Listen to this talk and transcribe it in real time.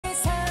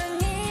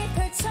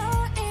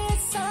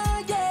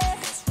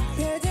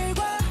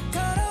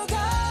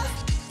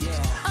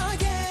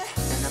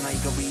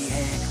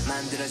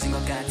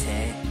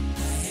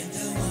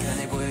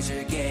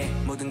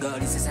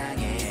버린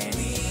세상에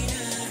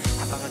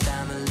한 방울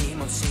땀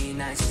흘림없이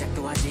난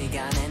시작도 아직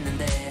안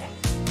했는데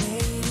내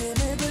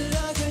이름을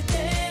불러줄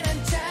때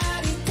난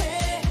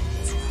짜릿해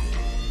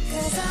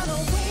Cause I'm a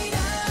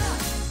winner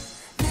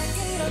날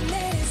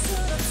끌어내릴 순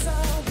없어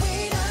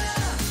winner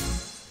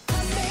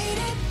I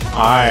made it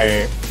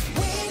I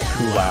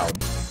too loud.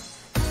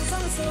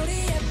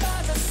 소리에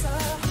빠졌어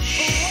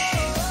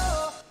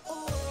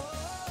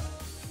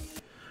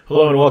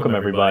Hello and welcome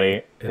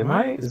everybody. Is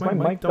my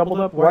mic doubled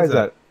up? Why is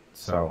that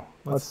so?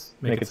 Let's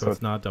make it so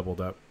it's not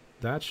doubled up.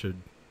 That should,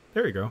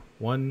 there you go.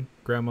 1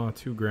 grandma,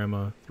 2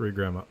 grandma, 3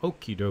 grandma.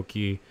 Okie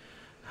dokie.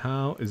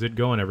 How is it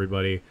going,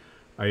 everybody?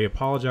 I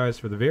apologize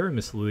for the very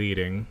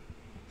misleading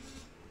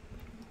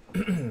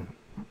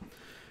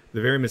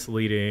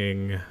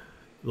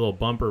little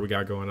bumper we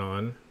got going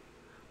on.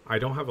 I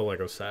don't have a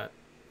Lego set.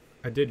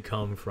 I did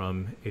come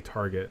from a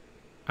Target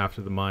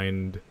after the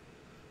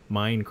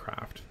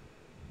Minecraft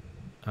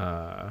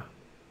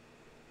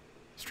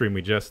stream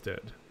we just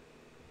did.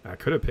 I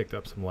could have picked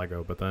up some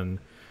Lego, but then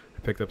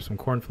I picked up some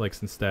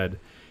cornflakes instead.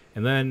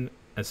 And then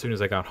as soon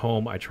as I got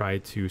home, I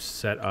tried to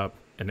set up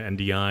an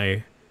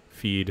NDI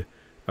feed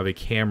of a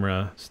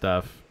camera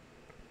stuff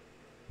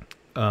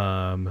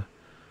so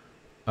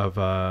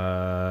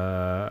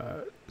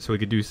we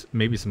could do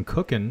maybe some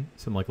cooking,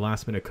 some like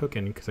last minute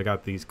cooking, because I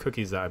got these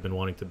cookies that I've been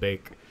wanting to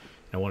bake and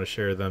I want to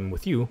share them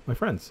with you, my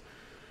friends.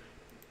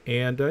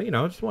 And you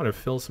know, I just want to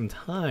fill some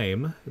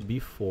time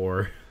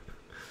before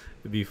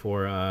we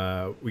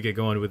get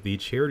going with the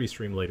charity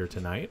stream later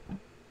tonight.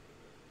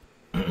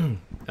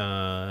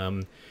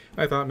 I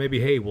thought maybe,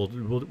 hey, we'll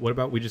what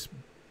about we just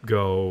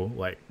go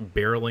like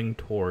barreling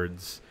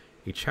towards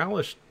a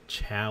chalice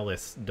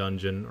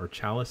dungeon or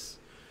chalice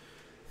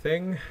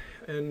thing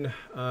in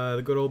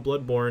the good old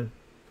Bloodborne.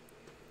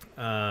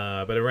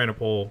 But I ran a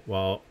poll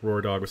while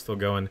Roar Dog was still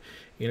going,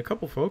 and a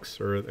couple folks,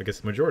 or I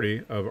guess the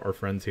majority of our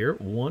friends here,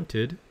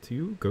 wanted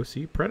to go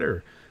see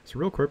Predator. So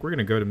real quick, we're going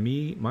to go to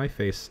my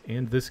face,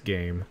 and this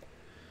game,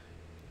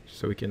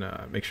 so we can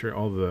make sure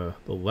all the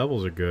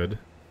levels are good.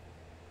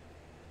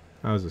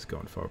 How's this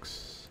going,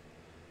 folks?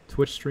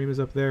 Twitch stream is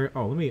up there.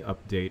 Oh, let me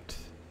update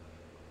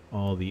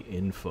all the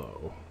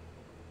info.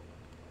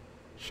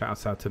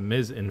 Shouts out to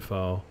Ms.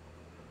 Info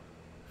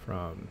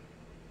from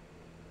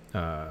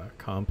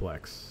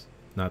Complex.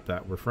 Not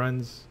that we're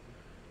friends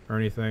or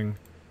anything.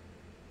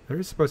 There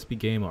is supposed to be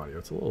game audio.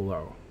 It's a little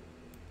low.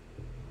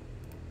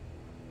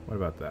 What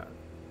about that?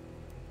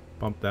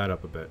 Bump that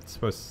up a bit.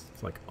 It's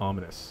like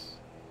ominous.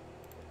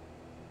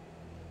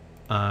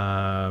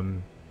 I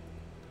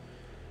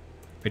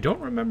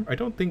don't remember. I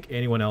don't think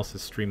anyone else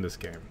has streamed this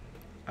game.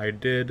 I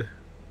did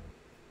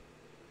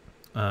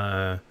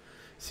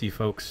see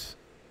folks.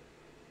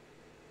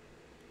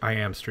 I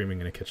am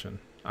streaming in a kitchen.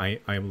 I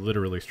am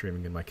literally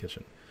streaming in my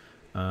kitchen.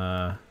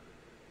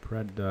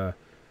 Predator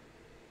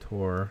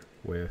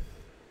with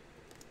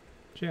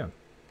Jam.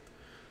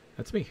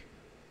 That's me.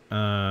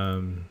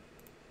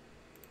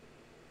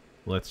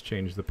 Let's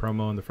change the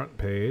promo on the front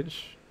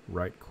page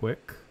right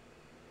quick.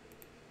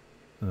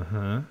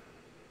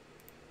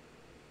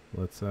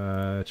 Let's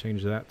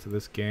change that to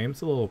this game.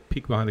 It's a little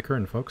peek behind the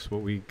curtain, folks.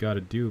 What we got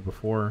to do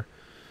before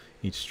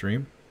each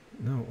stream.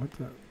 No, what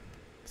the?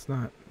 It's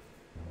not.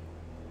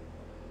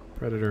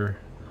 Predator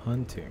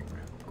hunting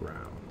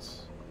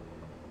grounds.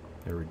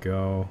 There we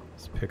go.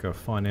 Let's pick a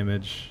fun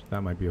image.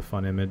 That might be a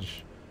fun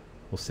image.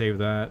 We'll save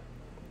that.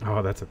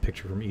 Oh, that's a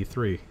picture from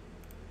E3.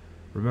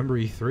 Remember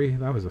E3?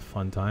 That was a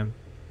fun time.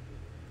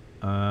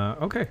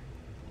 Okay.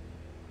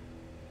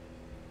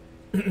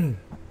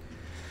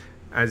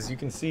 As you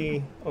can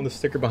see on the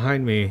sticker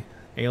behind me,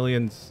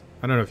 aliens...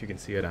 I don't know if you can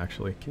see it,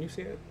 actually. Can you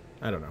see it?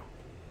 I don't know.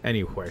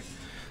 Anyway.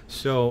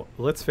 So,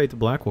 Let's Fade to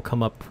Black will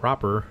come up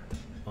proper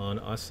on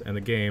us and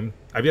the game.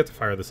 I've yet to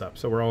fire this up,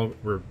 so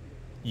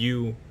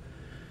you,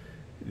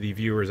 the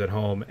viewers at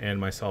home, and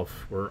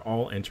myself, we're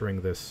all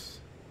entering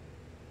this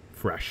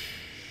fresh.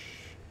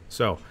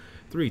 So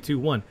 3, 2,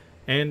 1,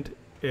 and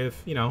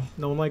if no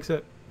one likes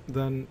it,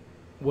 then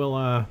we'll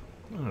I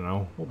don't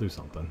know, we'll do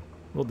something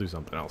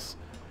else.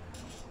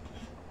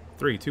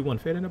 3, 2, 1,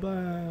 fade into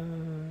black.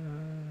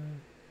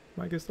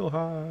 Mic is still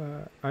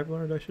hot. I've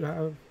learned I should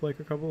have like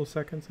a couple of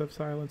seconds of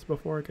silence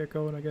before I get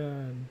going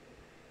again.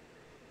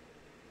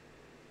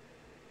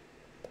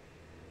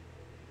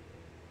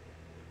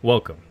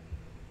 Welcome,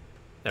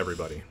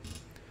 everybody.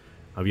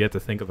 I've yet to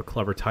think of a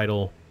clever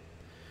title.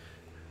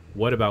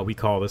 What about we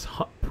call this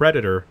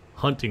Predator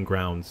Hunting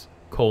Grounds,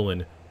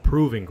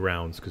 Proving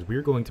Grounds, because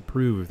we're going to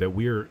prove that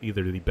we're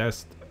either the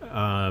best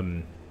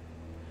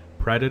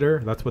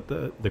Predator, that's what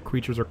the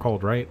creatures are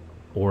called, right?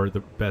 Or the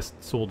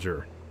best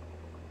soldier.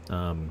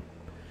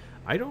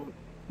 I don't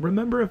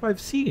remember if I've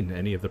seen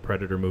any of the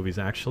Predator movies,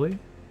 actually.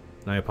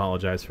 And I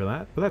apologize for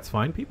that, but that's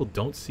fine. People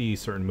don't see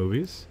certain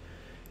movies.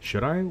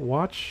 Should I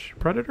watch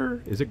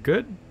Predator? Is it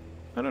good?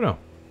 I don't know.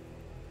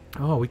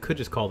 Oh, we could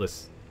just call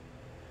this...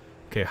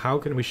 Okay, how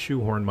can we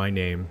shoehorn my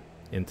name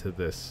into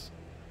this?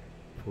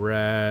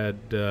 My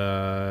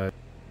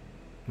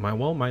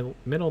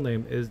middle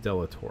name is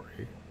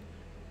Delatorre.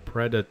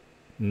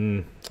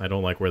 I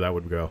don't like where that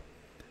would go.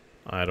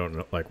 I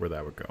don't like where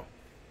that would go.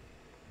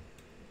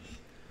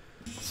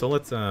 So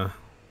let's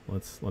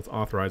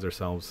authorize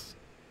ourselves.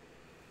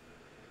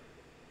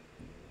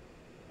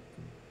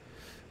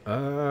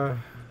 Is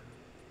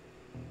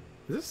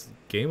this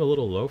game a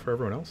little low for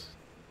everyone else?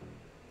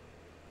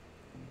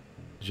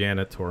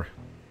 Janitor.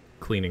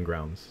 Cleaning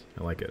grounds.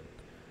 I like it.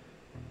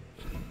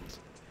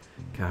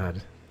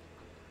 God.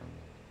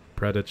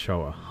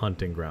 Predachoa.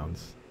 Hunting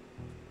grounds.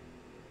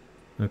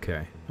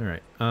 Okay.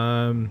 Alright.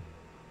 Oh,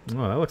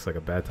 that looks like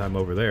a bad time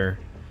over there.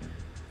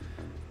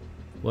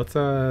 Let's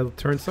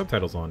turn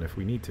subtitles on if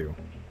we need to.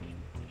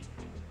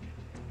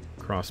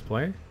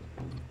 Crossplay.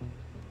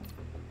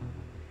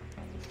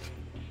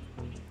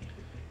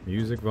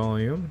 Music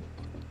volume.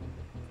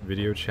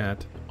 Video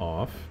chat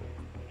off.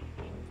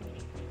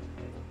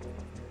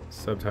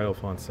 Subtitle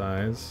font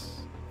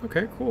size.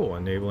 Okay, cool.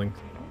 Enabling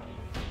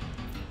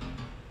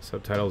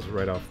subtitles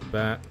right off the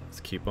bat. Let's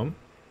keep them.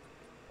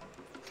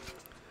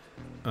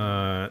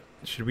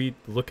 Should we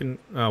look in...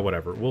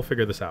 whatever. We'll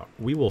figure this out.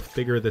 We will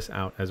figure this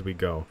out as we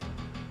go.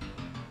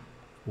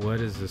 What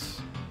is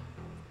this?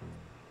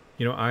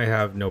 You know, I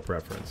have no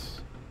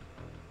preference.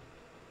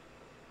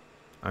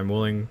 I'm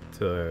willing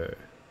to...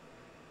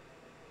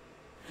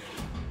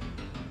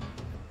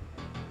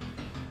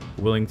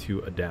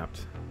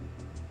 adapt.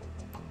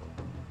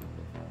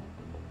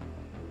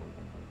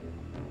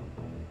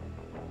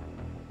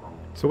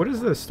 So what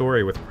is the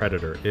story with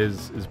Predator?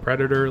 Is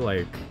Predator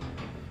like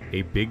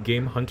a big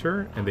game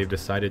hunter and they've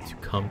decided to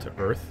come to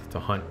Earth to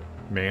hunt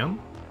man?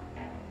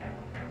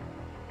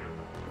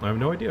 I have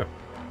no idea.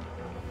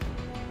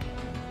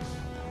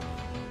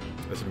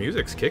 This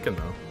music's kicking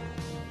though.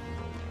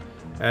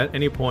 At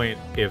any point,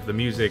 if the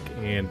music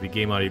and the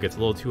game audio gets a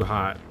little too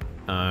hot,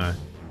 holla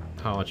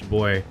at your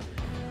boy.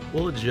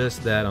 We'll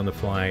adjust that on the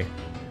fly.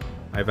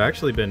 I've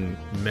actually been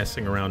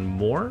messing around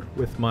more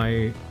with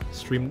my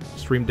Stream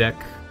Deck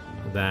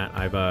that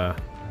I've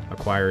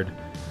acquired,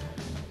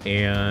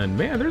 and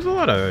man, there's a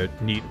lot of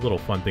neat little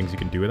fun things you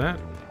can do with that.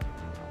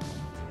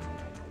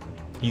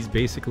 He's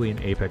basically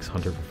an Apex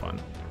hunter for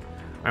fun.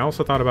 I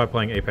also thought about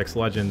playing Apex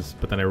Legends,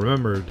 but then I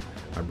remembered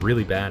I'm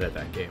really bad at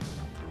that game.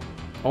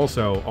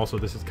 Also,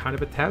 this is kind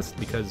of a test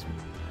because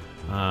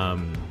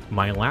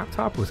my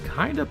laptop was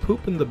kind of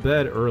pooping the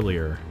bed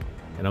earlier,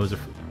 and I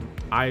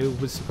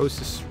was supposed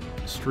to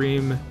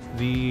stream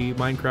the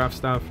Minecraft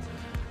stuff,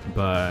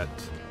 but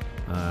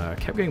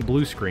kept getting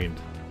blue screened,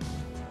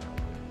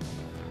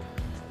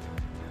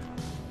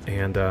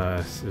 and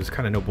it was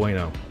kind of no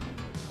bueno.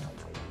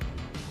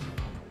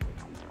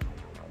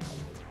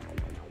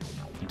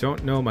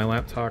 Don't know my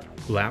laptop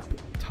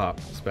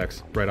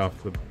specs right off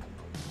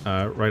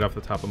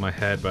the top of my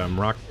head, but I'm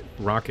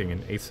rocking an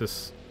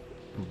Asus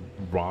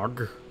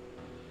ROG,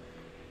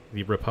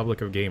 the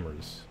Republic of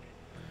Gamers.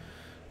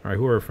 All right,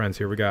 who are our friends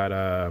here? We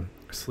got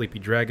Sleepy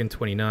Dragon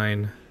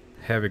 29,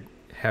 Havoc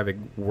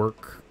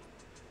Work,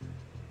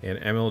 and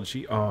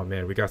MLG. Oh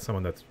man, we got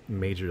someone that's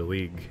Major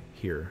League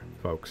here,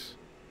 folks.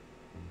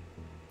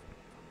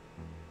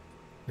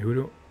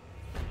 Am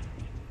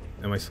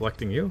I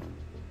selecting you?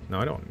 No,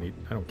 I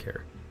don't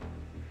care.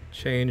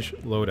 Change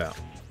loadout.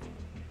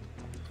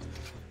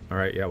 All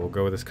right, yeah, we'll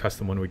go with this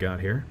custom one we got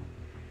here.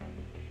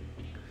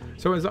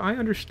 So as I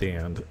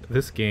understand,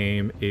 this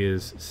game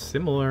is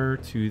similar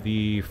to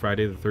the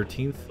Friday the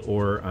 13th,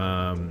 or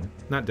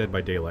not Dead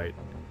by Daylight,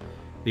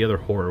 the other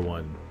horror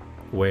one,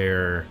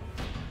 where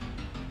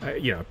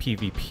you know,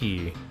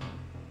 PvP,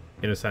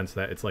 in a sense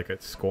that it's like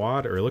a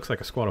squad, or it looks like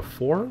a squad of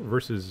 4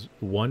 versus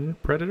 1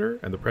 Predator,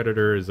 and the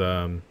Predator is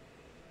a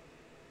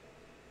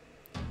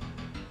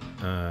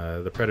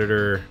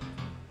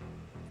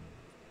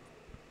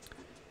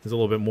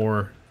little bit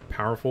more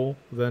powerful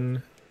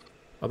than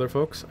other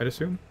folks, I'd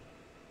assume.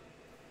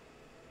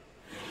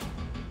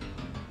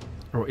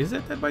 Or is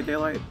it Dead by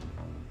Daylight?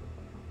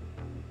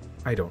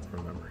 I don't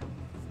remember.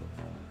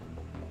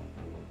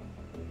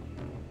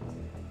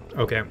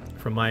 Okay,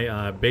 from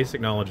my basic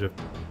knowledge of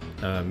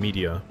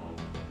media,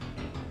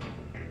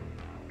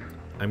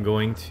 I'm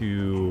going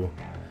to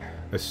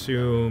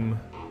assume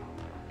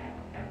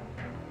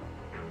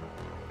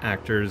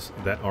actors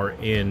that are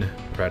in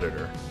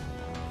Predator.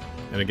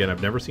 And again,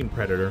 I've never seen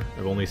Predator.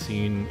 I've only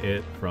seen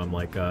it from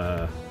like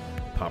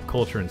pop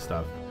culture and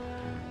stuff.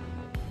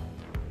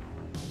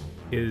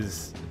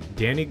 Is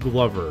Danny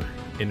Glover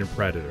in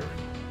Predator?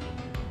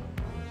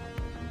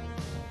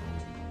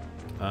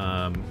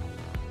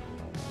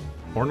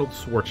 Arnold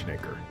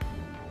Schwarzenegger.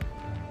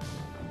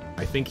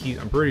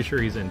 I'm pretty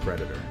sure he's in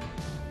Predator.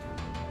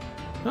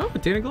 Oh,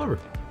 Danny Glover.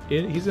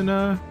 He's in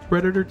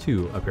Predator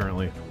 2,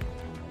 apparently.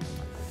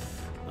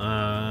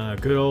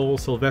 Good old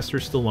Sylvester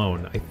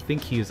Stallone. I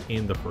think he is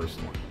in the first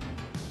one.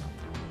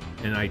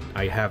 And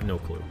I have no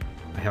clue.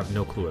 I have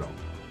no clue at all.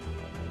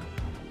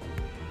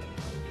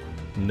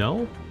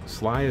 No?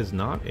 Sly is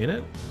not in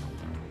it?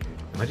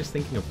 Am I just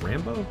thinking of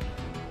Rambo?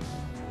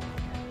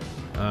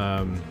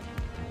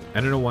 I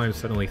don't know why I'm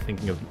suddenly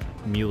thinking of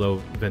Milo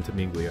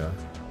Ventimiglia.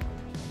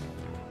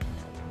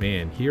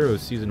 Man,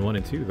 Heroes Season 1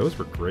 and 2, those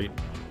were great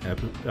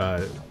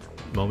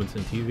moments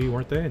in TV,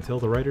 weren't they? Until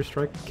the writer's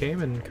strike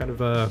came and kind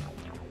of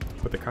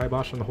put the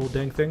kibosh on the whole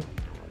dang thing.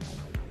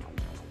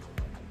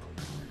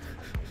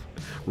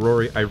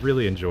 Rory, I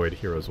really enjoyed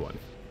Heroes 1.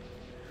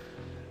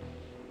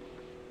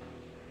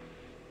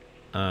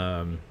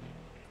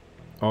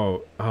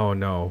 Oh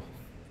no.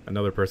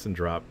 Another person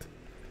dropped.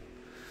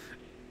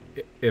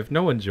 If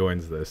no one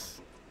joins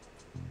this,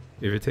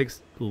 if it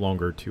takes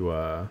longer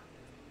to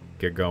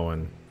get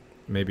going,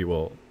 maybe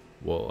we'll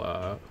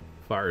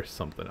fire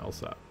something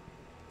else up.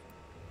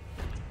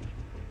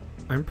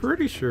 I'm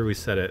pretty sure we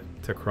set it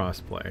to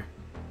crossplay.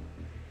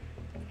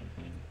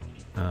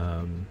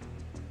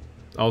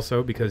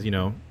 Also, because, you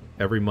know,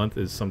 every month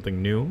is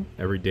something new.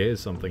 Every day is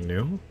something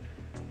new.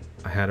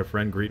 I had a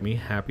friend greet me,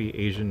 Happy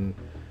Asian...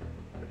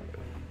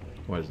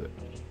 What is it?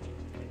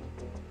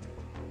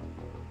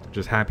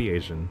 Just Happy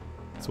Asian.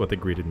 That's what they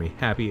greeted me.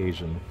 Happy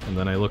Asian. And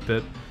then I looked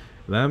at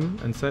them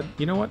and said,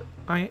 you know what?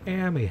 I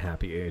am a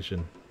happy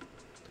Asian.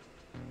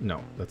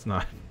 No, that's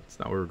not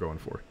what we were going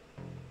for.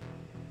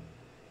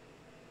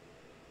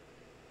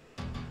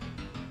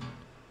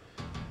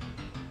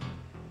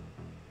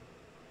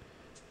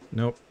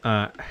 Nope.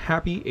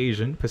 Happy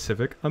Asian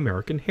Pacific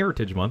American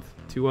Heritage Month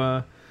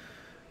to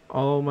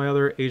all my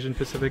other Asian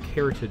Pacific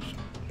Heritage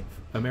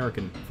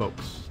American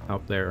folks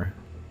out there.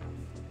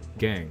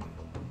 Gang.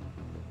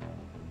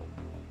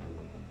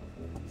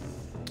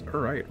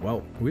 Alright,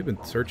 well, we've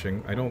been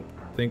searching. I don't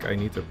think I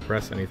need to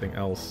press anything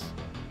else.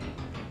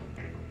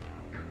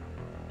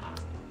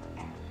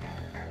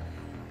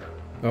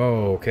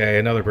 Oh, okay,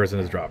 another person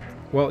has dropped.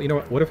 Well, you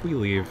know what if we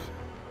leave,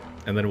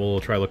 and then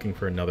we'll try looking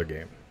for another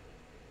game.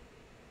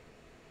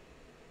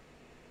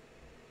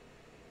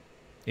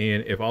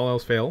 And if all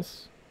else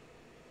fails,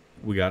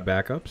 we got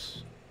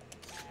backups.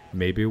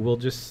 Maybe we'll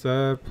just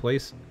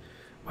place...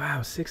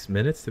 Wow, 6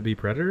 minutes to be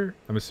Predator?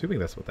 I'm assuming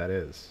that's what that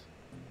is.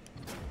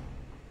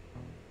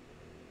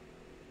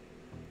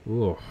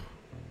 Ooh.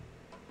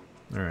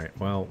 Alright,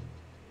 well,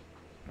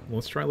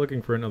 let's try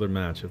looking for another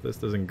match. If this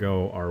doesn't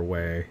go our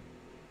way,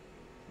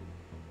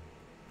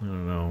 I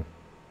don't know.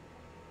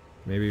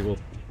 Maybe we'll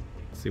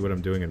see what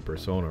I'm doing in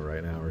Persona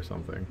right now or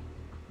something.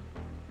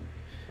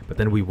 But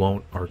then we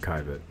won't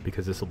archive it,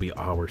 because this will be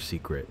our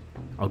secret.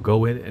 I'll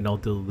go in and I'll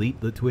delete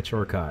the Twitch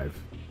archive.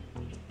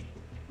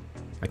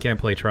 I can't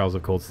play Trials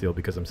of Cold Steel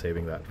because I'm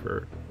saving that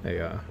for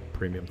a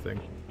premium thing.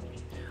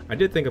 I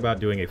did think about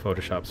doing a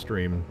Photoshop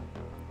stream,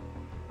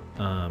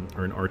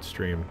 or an art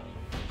stream,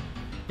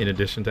 in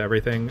addition to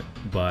everything,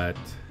 but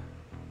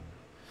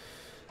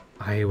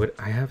I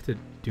have to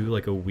do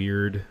like a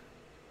weird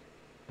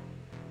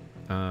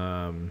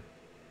I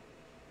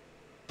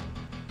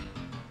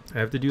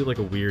have to do like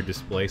a weird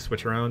display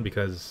switch around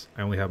because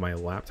I only have my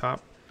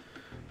laptop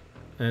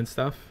and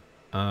stuff.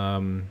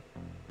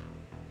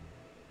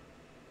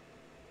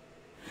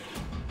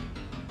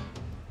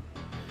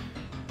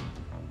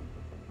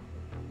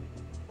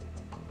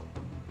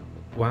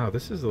 Wow,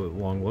 this is a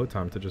long load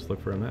time to just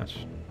look for a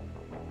match.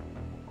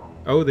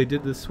 Oh, they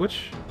did the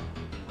Switch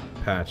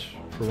patch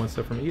for One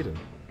Step from Eden.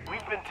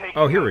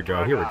 Oh, here we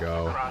go, here we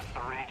go.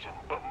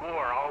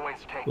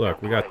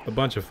 Look, we got a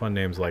bunch of fun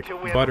names like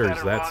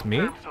Butters, that's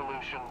me.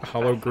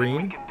 Hollow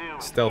Green,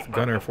 Stealth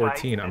Gunner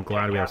 14. I'm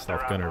glad we have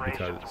Stealth Gunner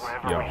because,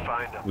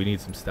 yo, we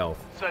need some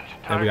stealth.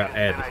 Then we got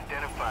Ed.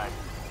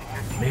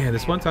 Man,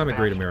 this one time at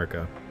Great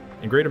America.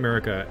 In Great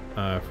America,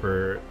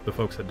 for the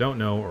folks that don't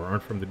know or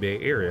aren't from the Bay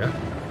Area,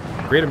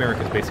 Great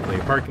America is basically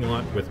a parking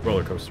lot with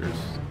roller coasters.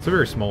 It's a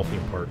very small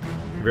theme park.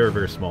 Very,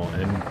 very small.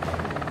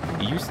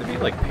 And it used to be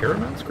like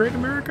Paramount's Great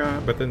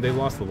America, but then they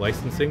lost the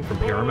licensing from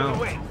Paramount.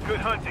 Good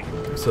hunting.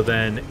 So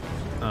then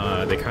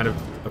they kind of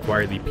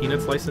acquired the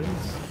Peanuts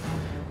license.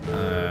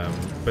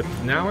 But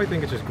now I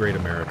think it's just Great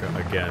America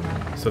again.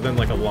 So then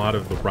like a lot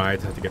of the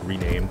rides have to get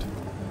renamed.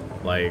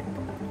 Like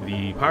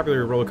the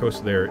popular roller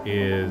coaster there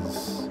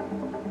is...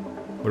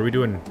 What are we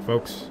doing,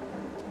 folks?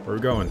 Where are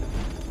we going?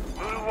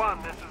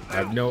 I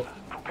have no...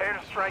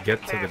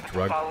 Get to the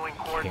drug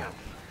camp.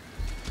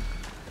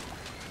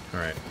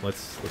 Alright,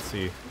 let's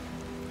see.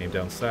 Aim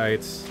down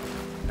sights.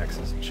 X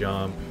is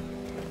jump.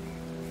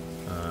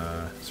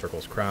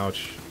 Circle's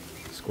crouch.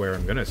 Square,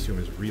 I'm gonna assume,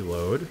 is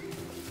reload.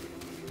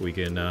 We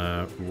can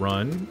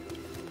run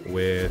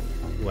with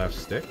left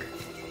stick.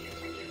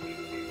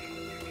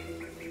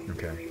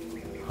 Okay.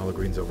 Hollow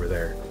Green's over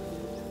there.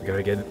 We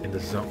gotta get in the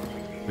zone.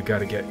 We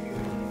gotta get...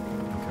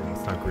 Okay,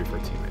 let's not grief our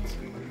teammates.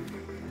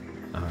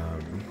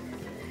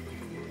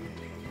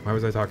 Why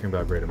was I talking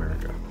about Great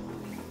America?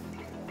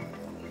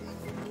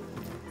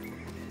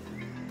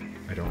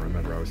 I don't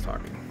remember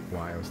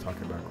why I was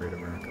talking about Great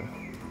America.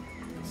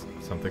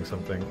 Something,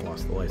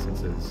 lost the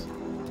licenses.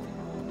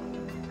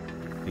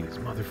 These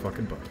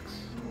motherfucking bugs.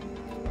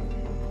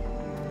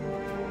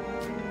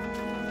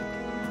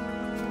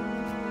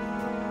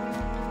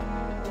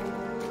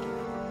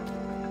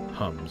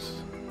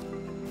 Hums.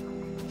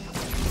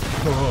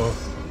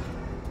 Oh.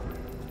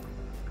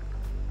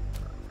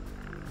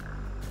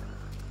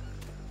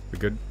 We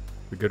good?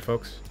 We good,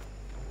 folks?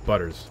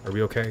 Butters, are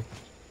we okay?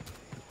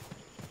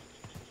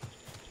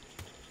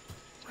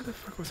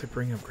 was I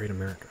bringing up Great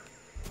America?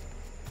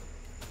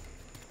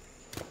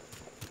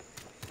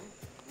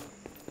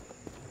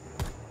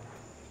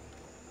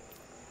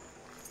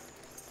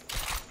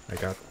 I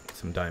got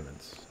some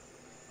diamonds.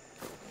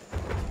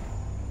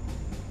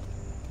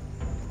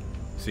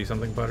 See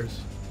something,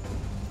 Butters?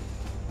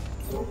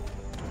 They're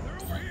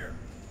over here.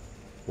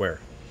 Where?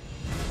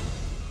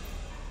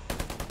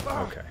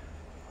 Okay.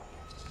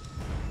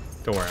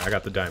 Don't worry, I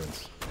got the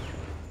diamonds.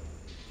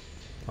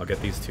 I'll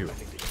get these too.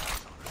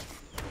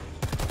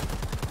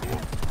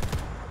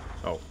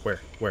 Oh, where?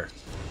 Where?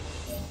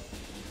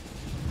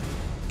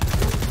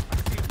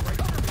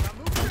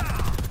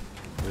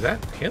 Is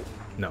that him?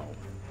 No.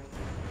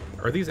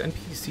 Are these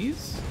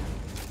NPCs?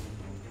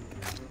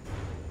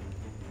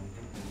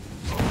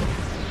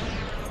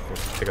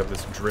 Let's pick up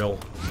this drill.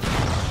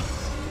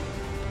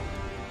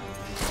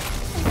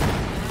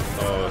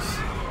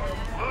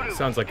 Oh,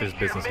 sounds like there's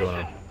business going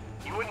on.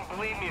 You wouldn't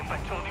believe me if I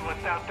told you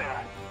what's out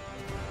there.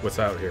 What's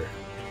out here?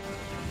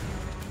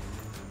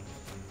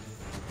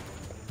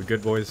 We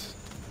good, boys?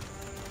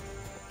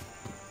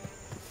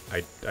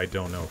 I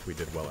don't know if we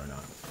did well or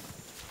not.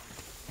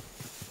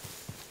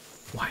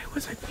 Why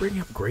was I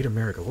bringing up Great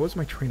America? What was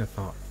my train of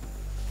thought?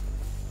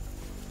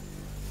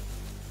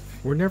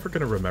 We're never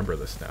gonna remember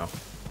this now.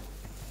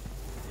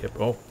 Yep.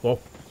 Oh, whoa.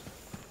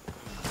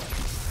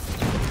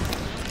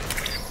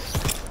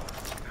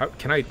 How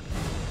can I?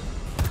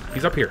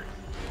 He's up here.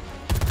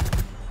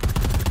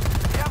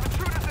 We have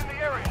intruders in the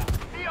area.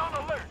 Be on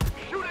alert.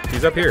 Shoot anything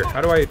He's up here. that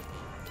How do I? moves.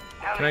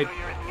 Now Can they I? know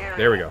you're in the area.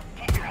 There we go.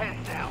 Keep your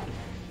heads down.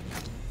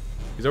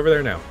 He's over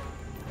there now.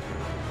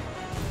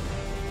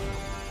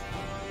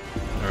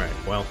 All right.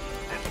 Well,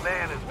 This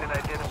man has been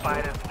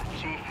identified as the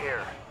chief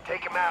here.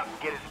 Take him out and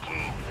get his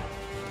keys.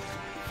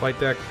 flight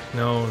deck.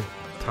 No.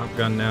 Top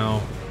gun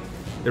now.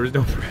 There was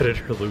no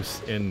predator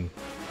loose in.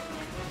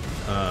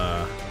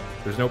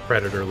 There's no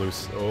predator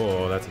loose.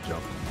 Oh, that's a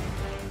jump.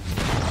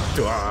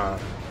 Ah.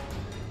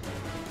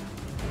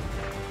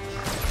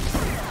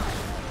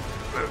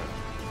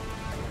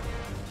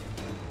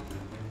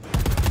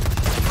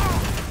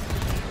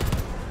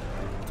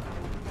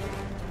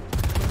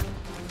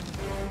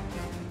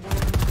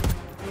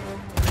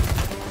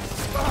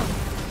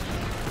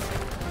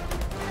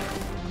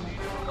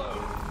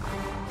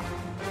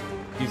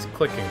 He's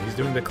clicking. He's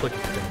doing the clicking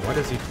thing. Why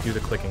does he do the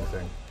clicking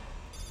thing?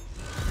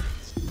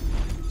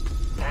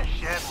 That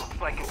shed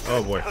looks like it's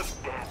Oh, boy.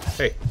 cooked dead.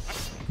 Hey.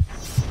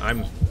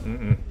 I'm...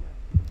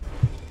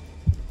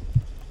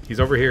 He's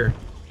over here.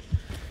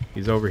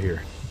 He's over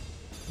here.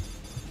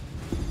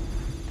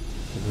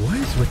 What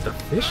is with the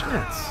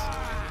fishnets?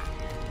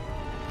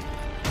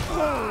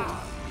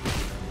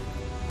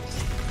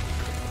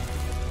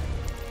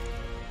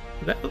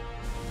 That...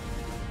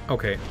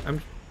 Okay,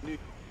 I'm...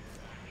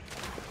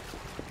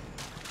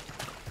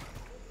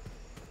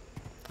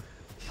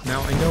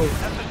 Now I know...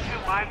 Nothing too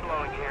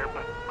mind-blowing here,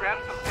 but grab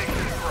some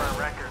pictures for our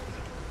records.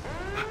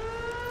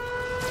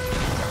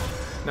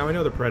 Now I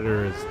know the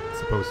Predator is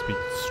supposed to be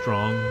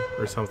strong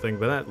or something,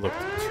 but that looked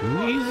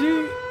too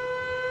easy.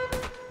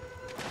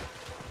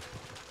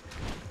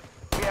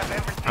 We have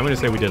everything I'm gonna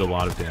say we did a need.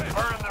 lot of damage.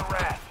 Burn the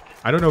rest.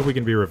 I don't know if we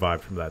can be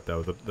revived from that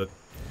though. The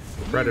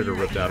Predator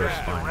ripped out our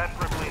spine.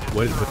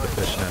 What is with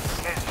the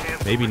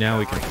fishnets? Maybe now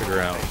we can figure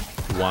out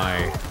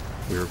why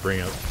we were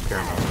bringing up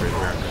Paramount Great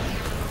America.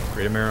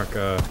 Great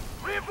America.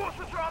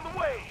 Reinforcements are on the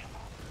way.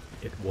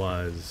 It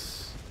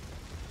was.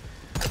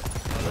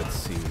 Let's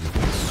see.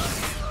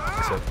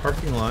 It's a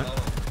parking lot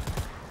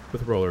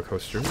with roller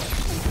coasters.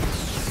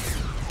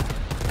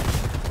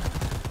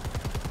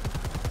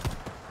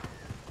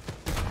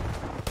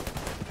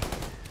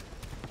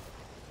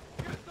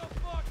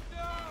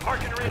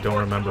 I don't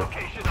remember.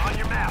 Location on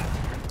your map.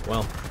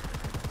 Well.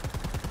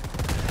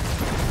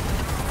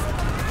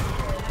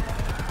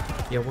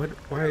 Yeah, what?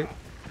 Why?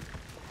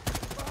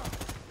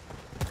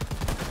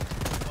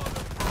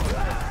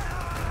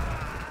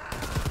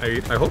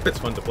 I hope it's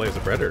fun to play as a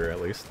Predator, at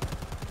least.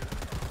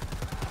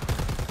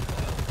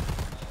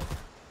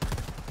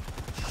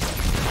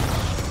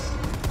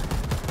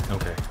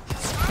 Okay.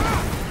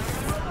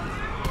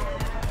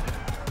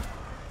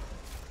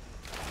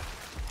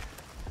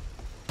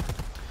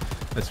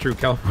 That's true.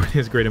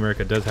 California's Great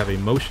America does have a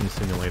motion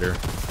simulator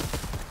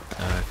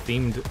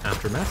themed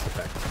after Mass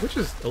Effect, which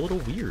is a little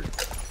weird.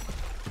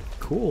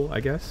 Cool, I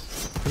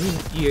guess. I mean,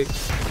 EA...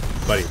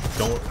 Buddy,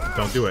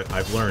 don't do it.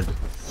 I've learned.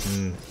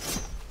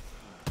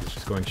 It's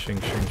just going shing,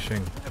 shing,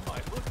 shing. Look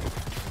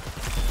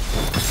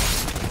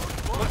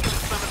at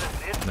some of this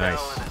intel,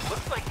 Nice. and it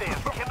looks like they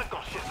have chemical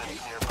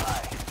shipments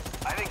nearby.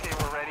 I think they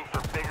were ready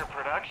for bigger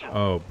production.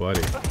 Oh,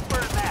 buddy. Let's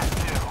burn that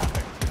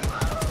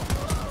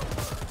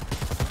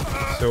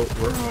too. So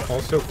we're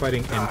also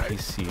fighting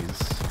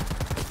NPCs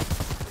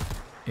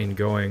in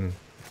going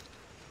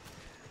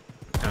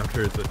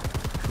after the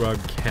drug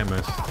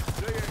chemist.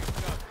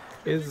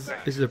 Is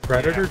the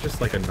Predator just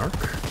like a narc?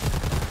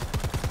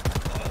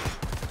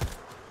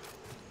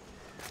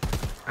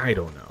 I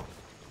don't know.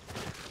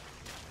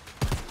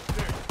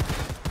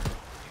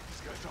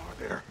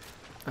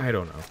 I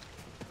don't know.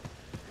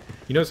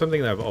 You know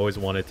something that I've always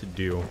wanted to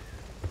do,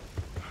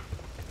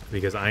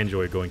 because I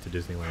enjoy going to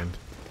Disneyland.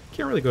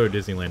 Can't really go to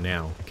Disneyland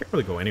now. Can't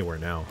really go anywhere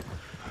now.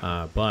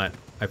 But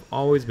I've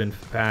always been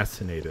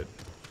fascinated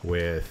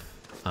with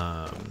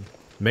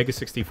Mega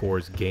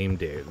 64's game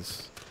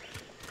days.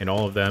 And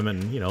all of them,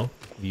 and, you know,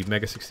 the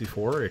Mega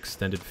 64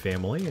 extended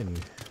family and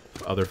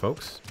other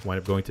folks wind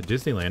up going to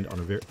Disneyland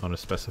on a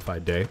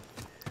specified day.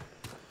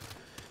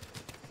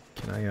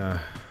 Can I,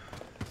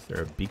 is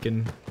there a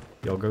beacon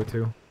y'all go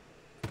to?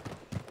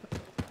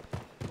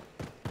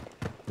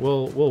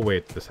 We'll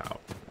wait this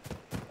out.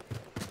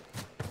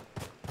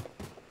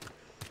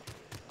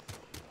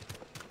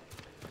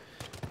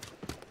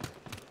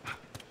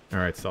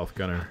 Alright, Stealth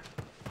Gunner.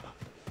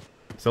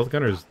 Stealth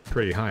Gunner is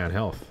pretty high on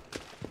health.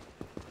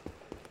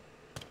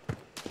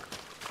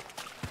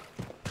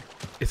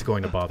 It's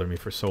going to bother me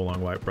for so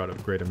long why I brought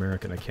up Great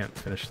American. I can't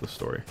finish the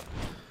story.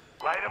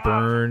 Light 'em up.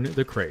 Burn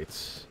the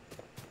crates.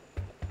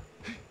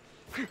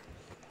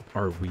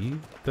 Are we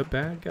the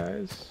bad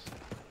guys?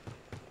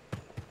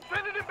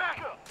 Sending it back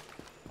up.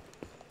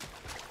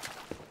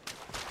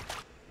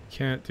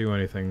 Can't do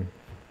anything,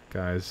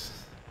 guys.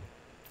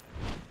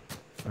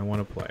 I want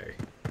to play.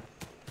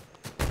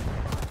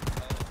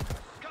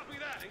 Copy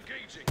that.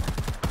 Engaging.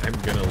 I'm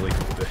gonna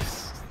leave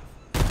this.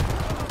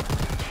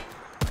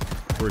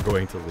 We're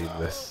going to leave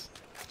this.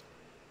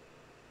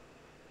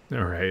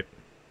 Alright.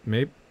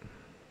 Maybe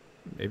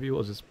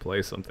we'll just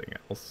play something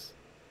else.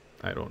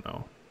 I don't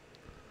know.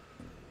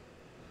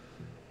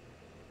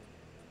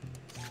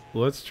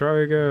 Let's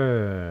try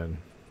again.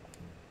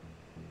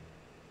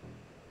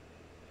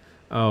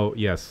 Oh,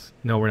 yes.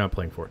 No, we're not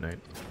playing Fortnite.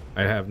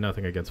 I have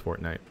nothing against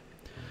Fortnite.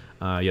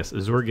 Yes,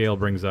 Azure Gale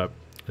brings up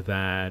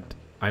that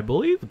I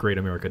believe Great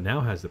America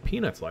now has the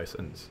Peanuts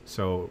license.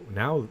 So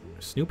now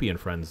Snoopy and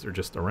friends are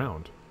just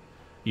around.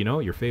 You know,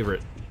 your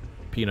favorite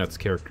Peanuts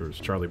characters.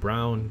 Charlie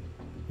Brown,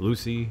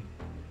 Lucy,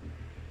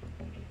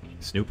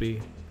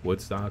 Snoopy,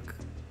 Woodstock,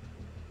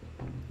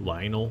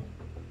 Lionel,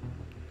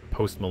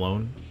 Post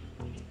Malone.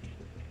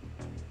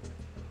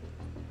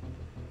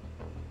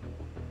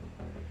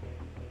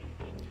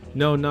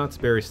 No, Knott's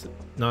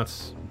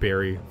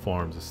Berry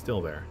Farms is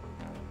still there.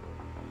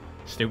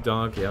 Snoop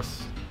Dogg,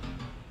 yes.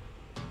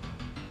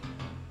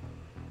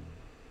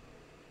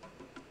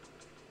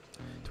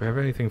 Do I have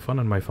anything fun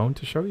on my phone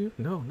to show you?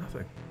 No,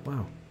 nothing.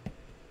 Wow.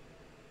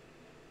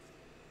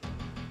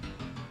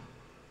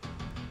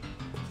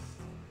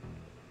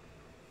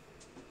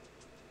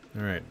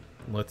 Alright,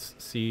 let's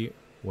see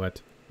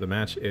what the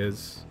match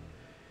is.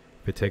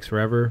 If it takes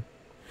forever,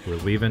 we're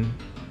leaving.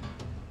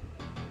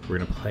 We're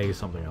gonna play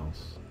something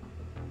else.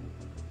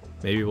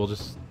 Maybe we'll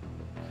just...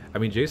 I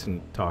mean,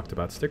 Jason talked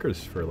about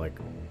stickers for like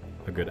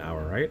a good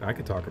hour, right? I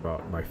could talk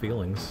about my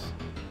feelings.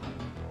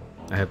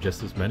 I have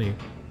just as many.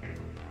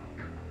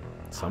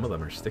 Some of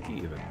them are sticky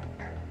even.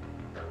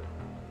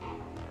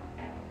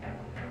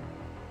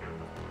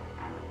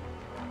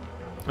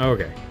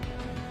 Okay.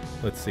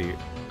 Let's see.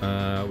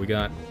 We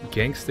got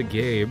Gangsta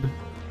Gabe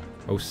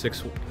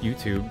 06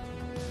 YouTube.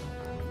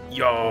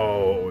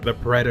 Yo, the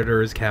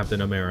Predator is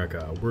Captain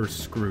America. We're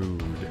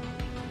screwed.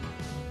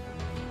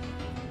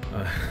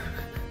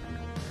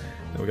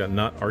 Then we got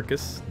Not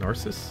Arcus,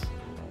 Narcissus.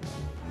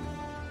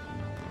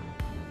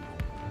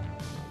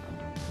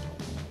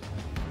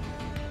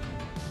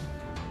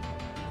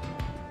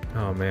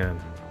 Oh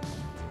man.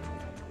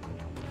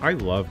 I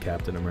love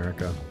Captain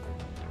America.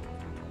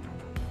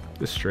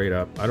 Just straight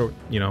up. I don't,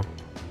 you know,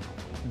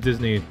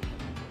 Disney,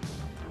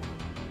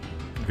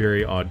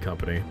 very odd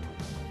company,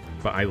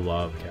 but I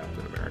love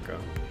Captain America.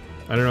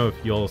 I don't know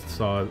if y'all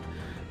saw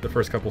the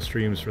first couple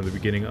streams from the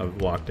beginning of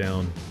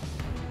lockdown.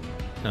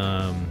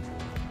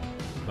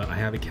 But I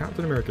have a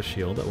Captain America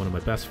shield that one of my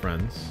best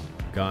friends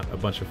got a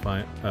bunch of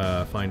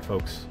fine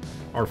folks,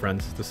 our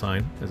friends, to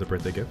sign as a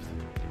birthday gift.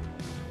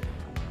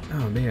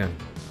 Oh man,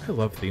 I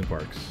love theme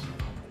parks.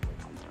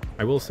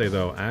 I will say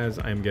though, as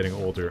I'm getting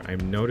older,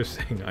 I'm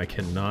noticing I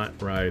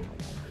cannot ride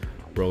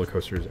roller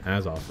coasters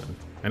as often.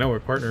 I know my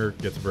partner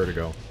gets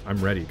vertigo.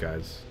 I'm ready,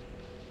 guys.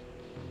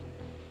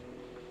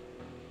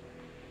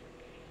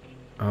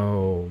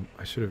 Oh,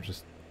 I should have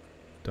just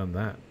done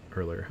that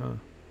earlier, huh?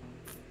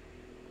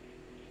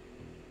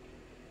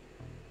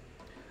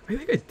 I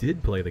think I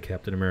did play the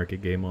Captain America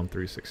game on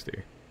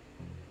 360.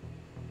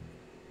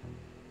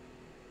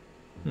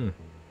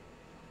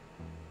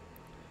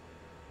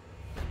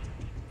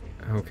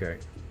 Okay.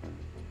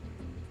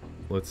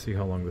 Let's see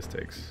how long this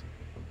takes.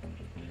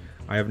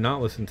 I have not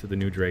listened to the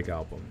new Drake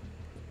album.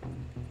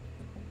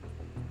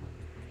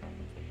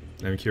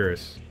 I'm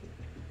curious.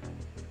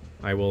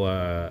 I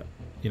will,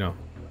 you know,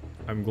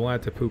 I'm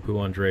glad to poo-poo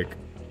on Drake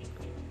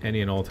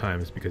any and all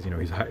times because, you know,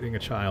 he's hiding a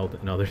child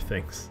and other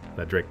things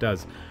that Drake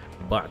does.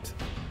 But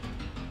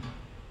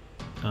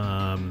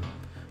I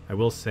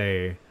will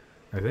say,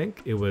 I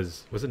think it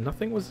was it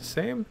Nothing Was the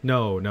Same?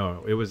 No,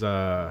 it was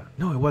no,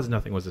 it was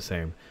Nothing Was the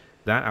Same.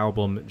 That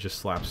album just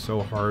slaps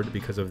so hard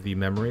because of the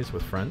memories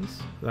with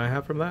friends that I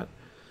have from that.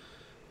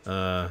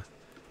 The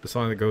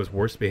song that goes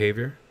Worst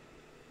Behavior.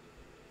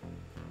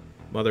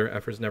 Mother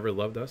effers never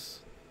loved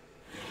us.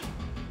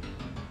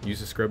 Use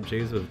to scrub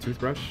J's with a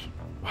toothbrush.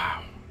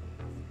 Wow.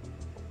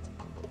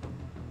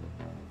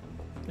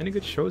 Any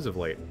good shows of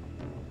late?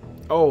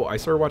 Oh, I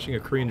started watching a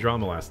Korean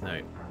drama last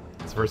night.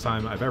 It's the first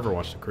time I've ever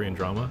watched a Korean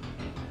drama.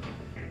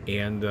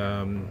 And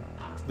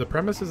the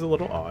premise is a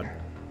little odd.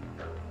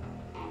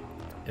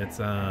 It's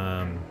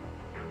yeah,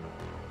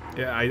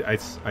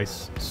 I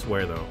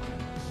swear though,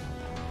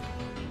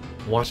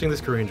 watching this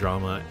Korean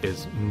drama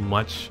is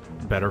much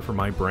better for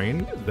my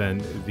brain than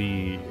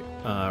the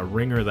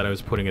ringer that I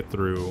was putting it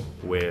through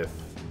with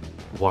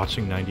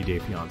watching 90 Day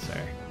Fiancé.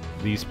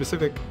 The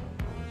specific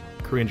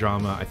Korean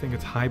drama, I think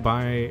it's Hi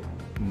Bye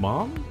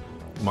Mom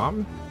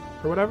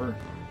or whatever.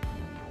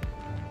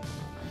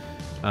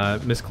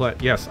 Miss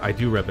Colette, yes, I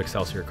do rep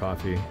Excelsior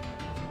Coffee.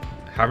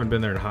 Haven't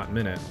been there in a hot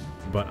minute,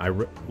 but I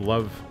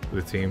love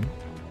the team.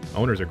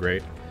 Owners are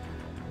great.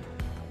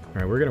 All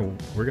right, we're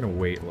gonna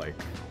wait like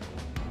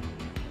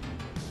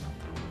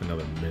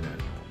another minute.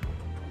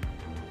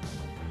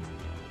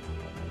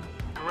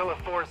 Guerrilla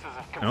forces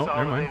have Oh,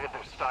 never mind. consolidated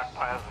their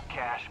stockpiles of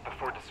cash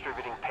before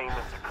distributing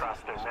payments across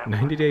their network.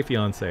 90 Day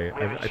Fiancé.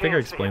 We have a I think I chance to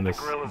explained hit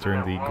this the gorillas during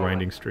in the their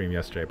grinding wallet. stream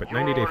yesterday, but Your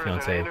 90 Day orders are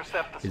to Fiancé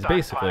intercept the is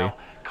basically stockpile,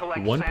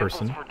 collect one samples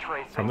person for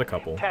tracing, from the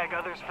couple tag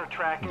others for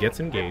tracking, gets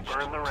and engaged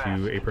burn the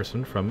to rest. a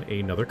person from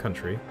another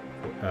country.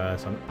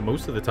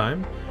 Most of the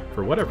time,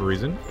 for whatever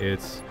reason,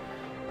 it's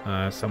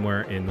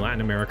somewhere in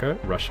Latin America,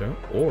 Russia,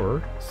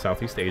 or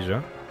Southeast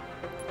Asia,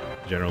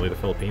 generally the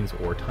Philippines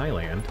or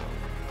Thailand.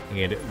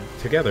 And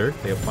together,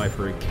 they apply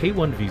for a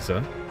K1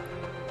 visa,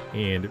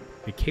 and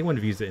a K1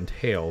 visa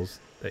entails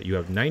that you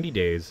have 90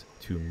 days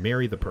to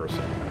marry the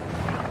person.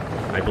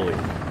 I believe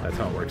that's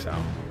how it works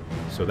out.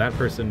 So that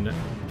person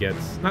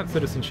gets, not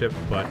citizenship,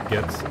 but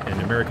gets an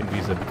American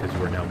visa because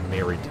you are now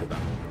married to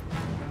them.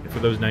 And for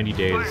those 90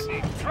 days,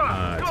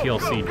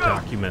 TLC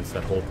documents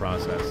that whole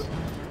process.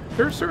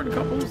 There are certain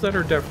couples that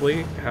are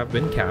definitely have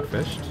been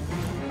catfished,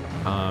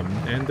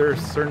 and there are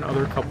certain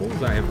other couples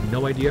that I have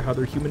no idea how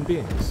they're human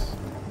beings.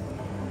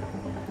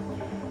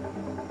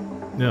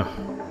 No.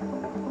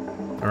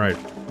 Alright.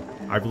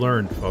 I've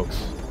learned, folks.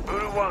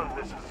 Voodoo 1,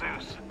 this is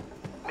Zeus.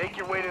 Make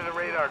your way to the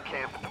radar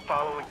camp at the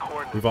following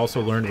coordinates. We've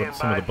also learned what Stand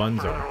some of the by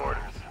buns for further are.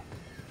 orders.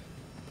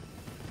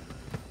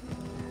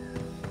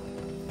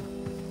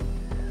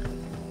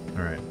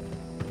 Alright.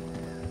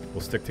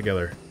 We'll stick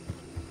together.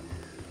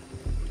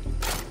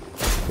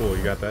 Cool,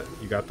 you got that?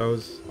 You got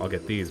those? I'll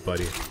get these,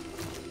 buddy.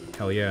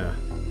 Hell yeah.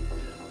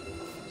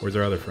 Where's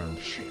our other friend?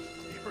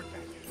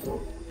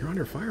 You're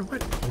under fire?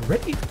 What?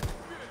 Already?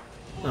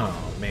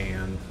 Oh,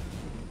 man.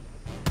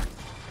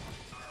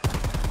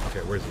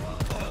 Okay, where's he?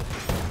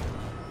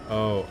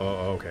 Oh,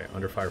 okay.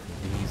 Under fire from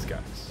these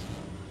guys.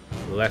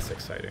 Less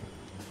exciting.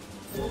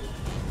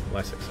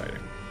 Less exciting.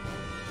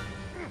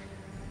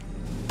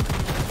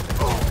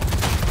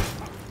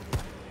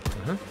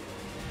 Uh-huh.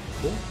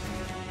 Cool.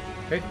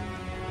 Hey.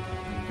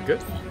 You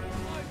good?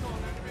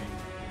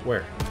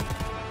 Where?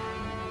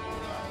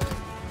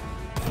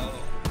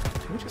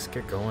 Can we just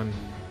get going?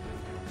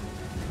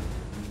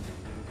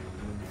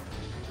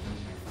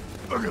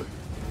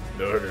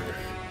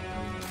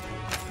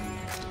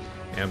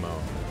 Ammo.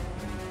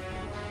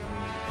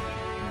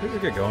 Let's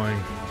just get going.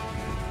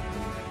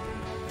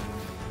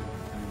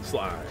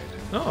 Slide.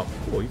 Oh,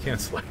 cool, you can't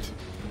slide.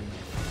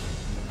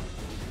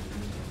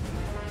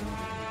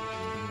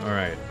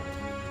 Alright.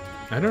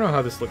 I don't know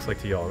how this looks like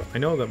to y'all. I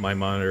know that my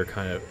monitor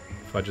kind of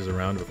fudges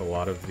around with a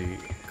lot of the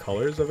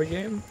colors of a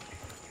game.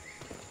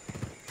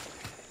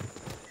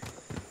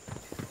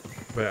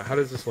 But how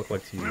does this look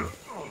like to you?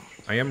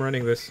 I am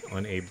running this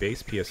on a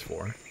base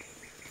PS4.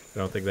 I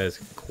don't think that has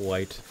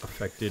quite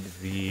affected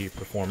the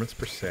performance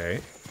per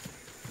se.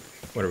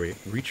 What are we?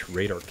 Reach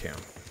radar camp.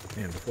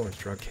 Man, before it's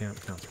drug camp,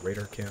 now it's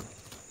radar camp.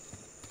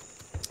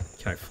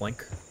 Can I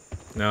flank?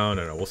 No.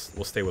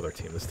 We'll stay with our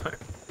team this time.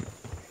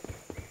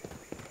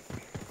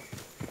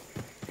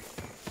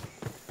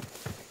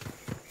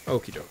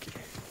 Okie dokie.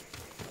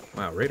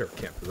 Wow, radar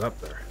camp is up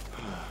there.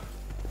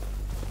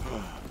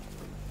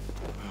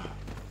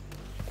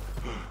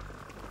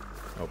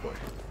 Oh boy.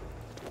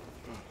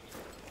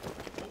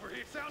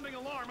 Overheat sounding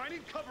alarm. I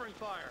need covering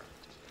fire.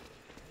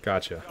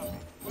 Gotcha.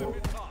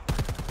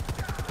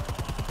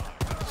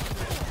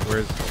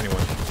 Where's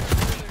anyone?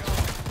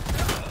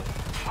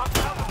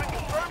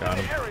 Got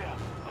him.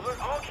 Alert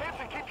all camps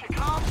and keep your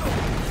comms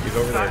open. He's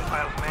over there.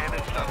 Stockpiles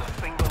managed on a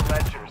single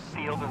ledger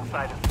sealed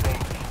inside a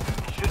safe.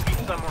 It should be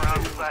somewhere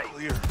on site.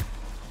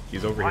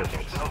 He's over here. Watch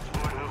yourselves,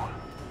 Voodoo.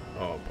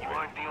 Oh You boy.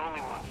 aren't the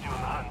only ones doing the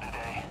hunt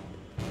today.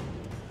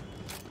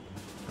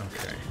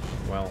 Okay.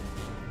 Well,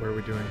 what are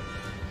we doing?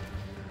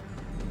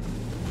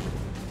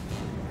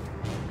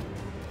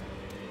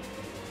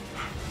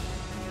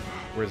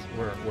 Where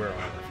are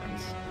our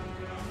friends?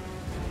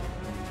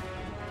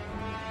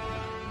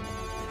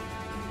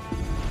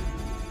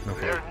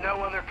 Okay. There are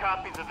no other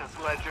copies of this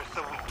ledger,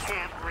 so we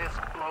can't risk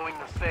blowing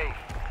the safe.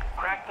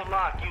 Crack the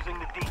lock using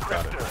the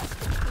decryptor.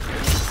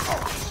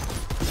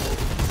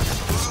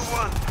 Voodoo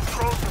 1,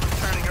 patrols are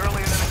returning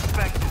earlier than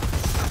expected.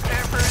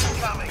 Prepare for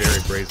incoming.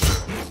 Very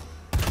brazen.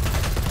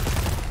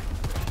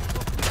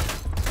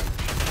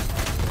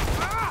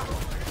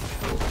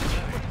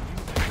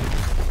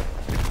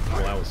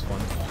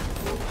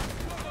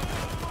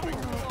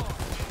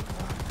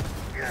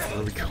 Where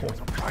are we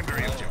going?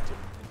 Primary objective.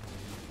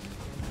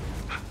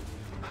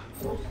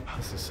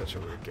 This is such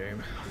a weird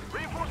game.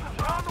 Reinforcements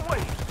are on the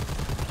way.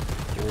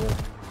 Cool.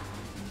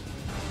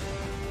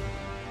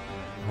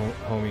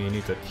 Homie, you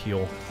need to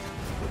heal.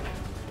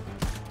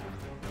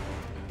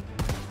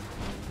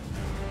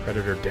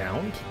 Predator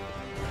downed?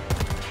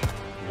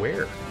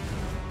 Where?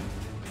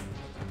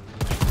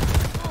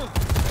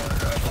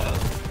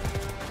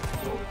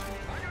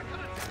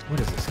 What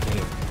is this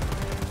game?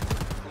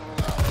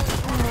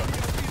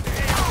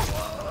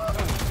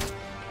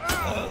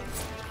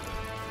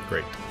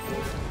 Great.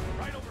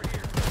 Right over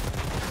here.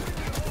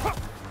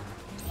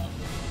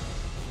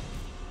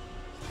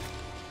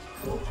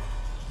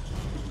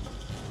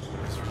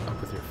 What's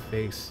up with your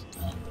face?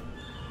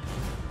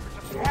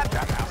 Had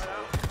that out.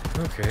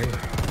 Okay.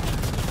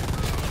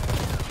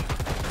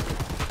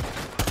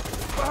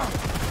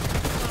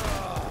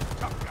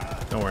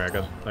 Don't worry,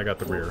 I got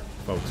the rear,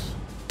 folks.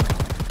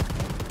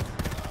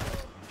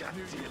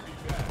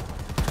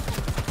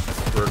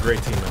 We're a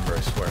great team member,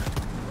 I swear.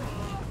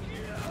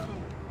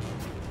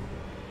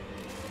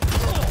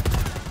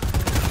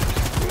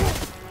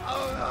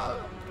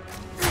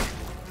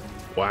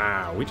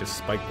 Wow, we just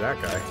spiked that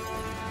guy.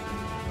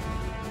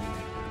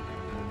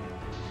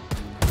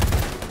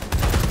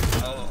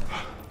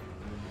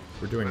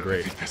 We're doing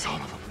great.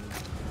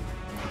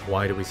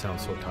 Why do we sound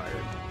so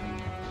tired?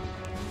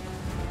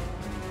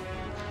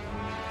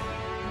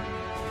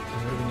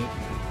 What do we need?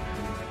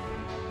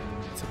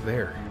 It's up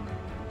there.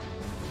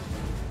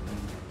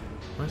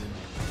 What?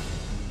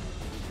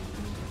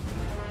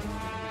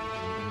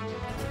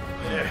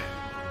 Yeah.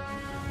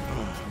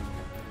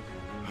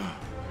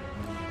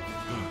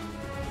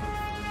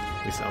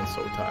 We sound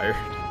so tired.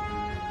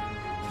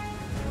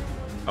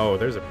 Oh,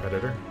 there's a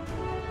predator.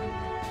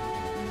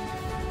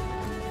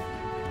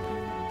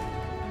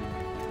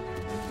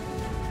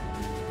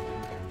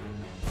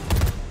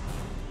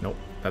 Nope,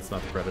 that's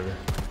not the predator.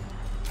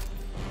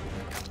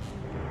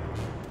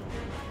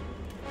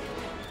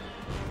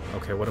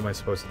 Okay, what am I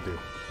supposed to do?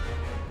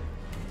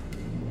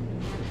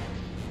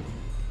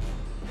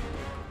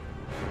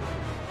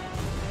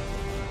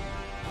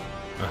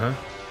 Uh-huh.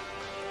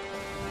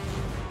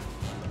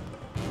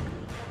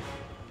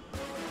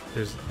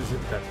 Is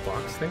it that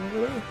box thing over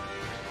there?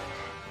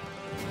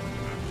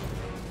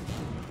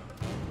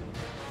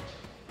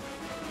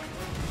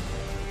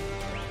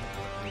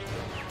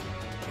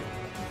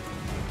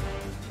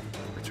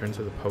 Return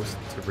to the post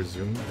to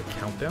resume the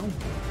countdown?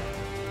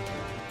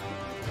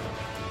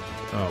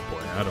 Oh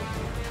boy, I don't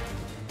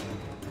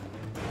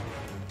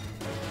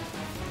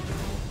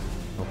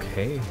know.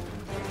 Okay.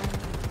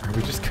 Are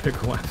we just gonna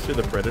go after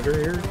the predator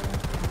here?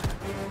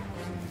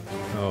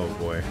 Oh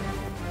boy.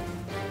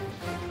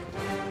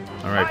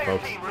 Alright,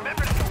 folks.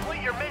 Remember to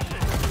complete your mission.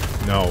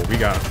 No, we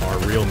got our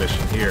real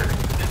mission here.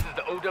 This is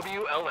the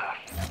OWLF.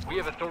 We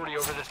have authority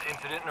over this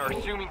incident and are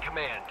assuming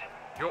command.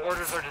 Your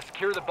orders are to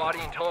secure the body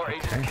until our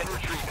agents can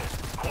retrieve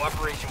it.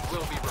 Cooperation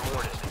will be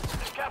rewarded.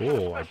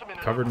 Cool, I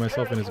covered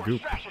myself in his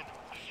goop.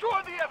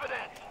 Destroy the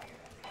evidence.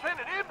 Send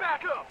it in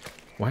back up.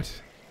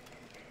 What?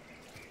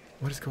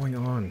 What is going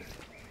on?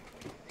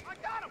 I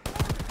got him.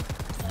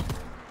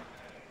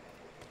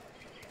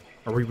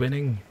 Are we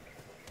winning?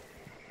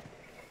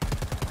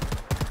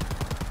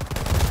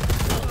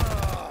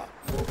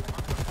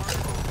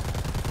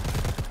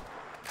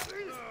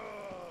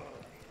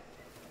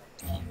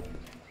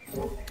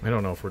 I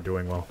don't know if we're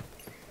doing well.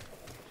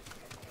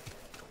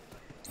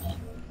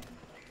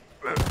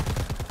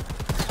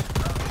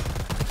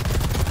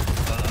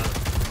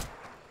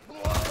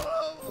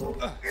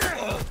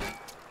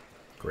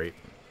 Great.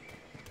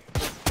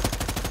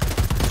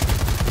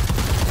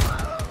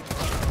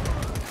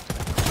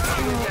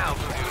 Now,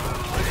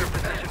 hold your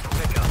position for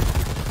pickup.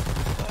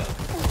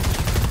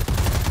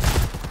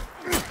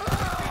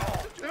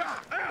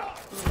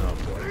 Oh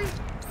boy.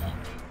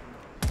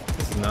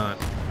 This is not...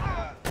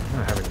 I'm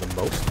not having the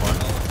most fun.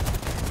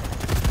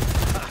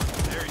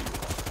 There you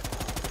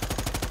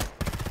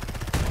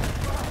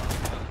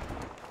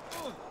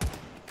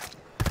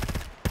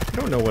I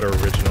don't know what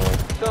original...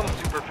 Some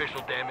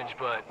superficial damage,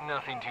 but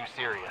nothing too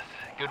serious.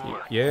 Good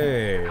work.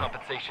 Yay!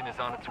 Compensation is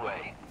on its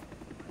way.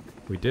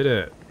 We did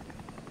it.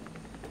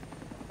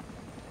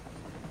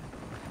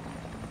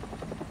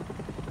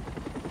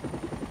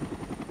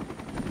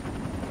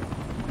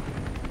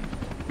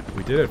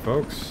 We did it,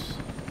 folks.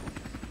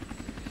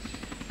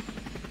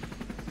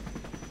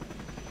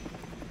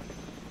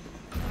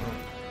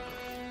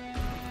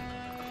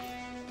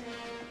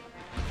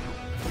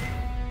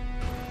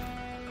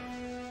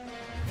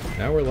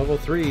 Now we're level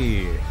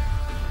 3.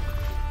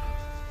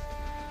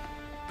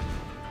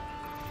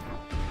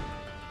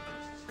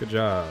 Good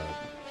job.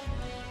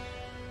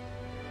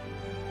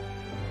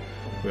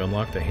 We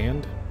unlocked a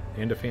hand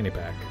and a fanny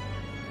pack.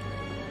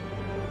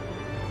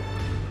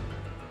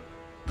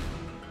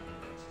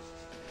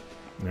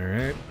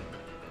 Alright.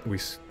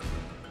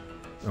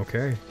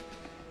 Okay.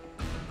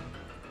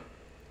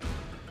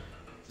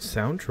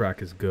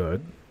 Soundtrack is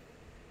good.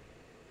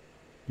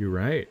 You're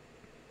right.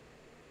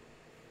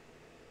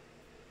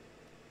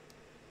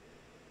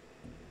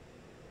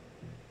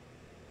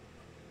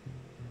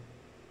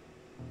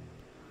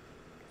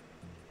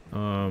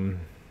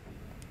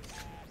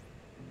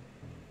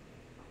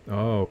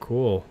 Oh,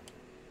 cool.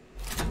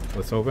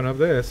 Let's open up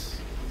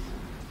this.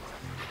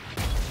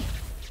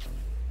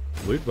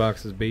 Loot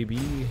boxes,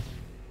 baby.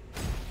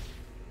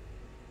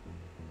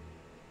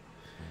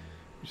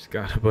 Just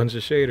got a bunch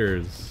of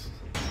shaders.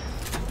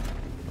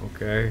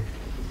 Okay.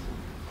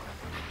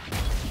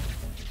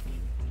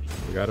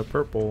 We got a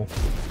purple.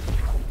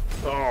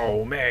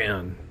 Oh,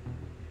 man.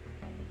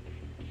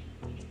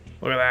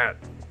 Look at that.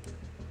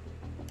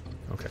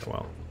 Okay,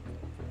 well.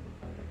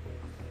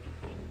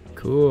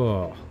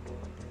 Cool.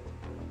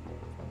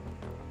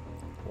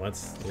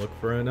 Let's look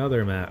for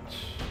another match.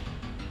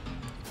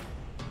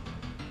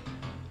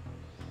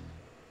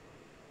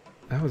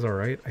 That was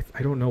alright.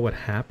 I don't know what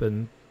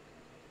happened.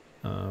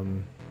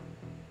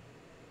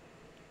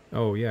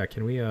 Oh yeah,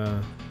 can we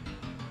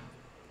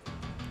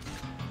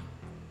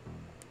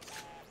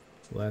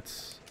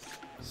let's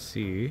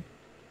see.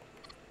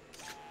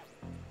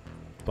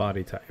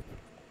 Body type.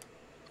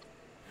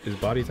 Is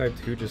body type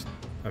 2 just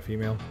a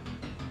female?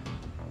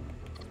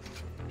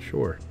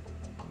 Sure.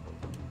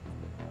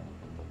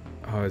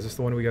 Oh, is this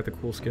the one we got the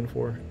cool skin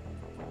for?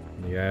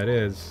 Yeah, it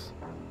is.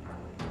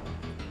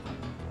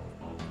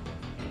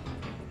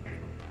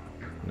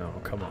 No,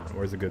 come on.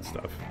 Where's the good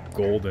stuff?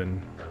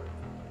 Golden.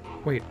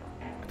 Wait,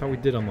 I thought we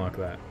did unlock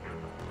that.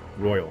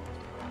 Royal.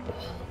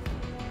 Oh,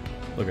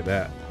 look at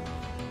that.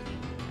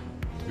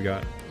 We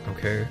got...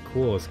 Okay,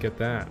 cool. Let's get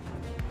that.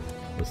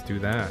 Let's do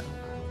that.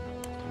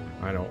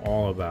 I know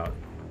all about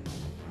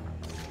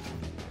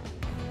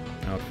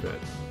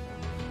outfit.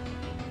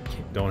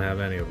 Don't have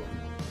any of them.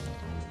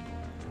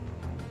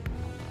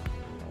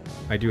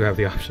 I do have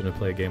the option to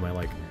play a game I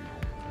like.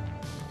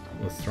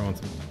 Let's throw in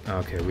some...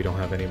 Okay, we don't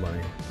have any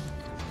money.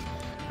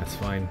 That's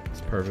fine. It's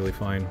perfectly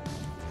fine.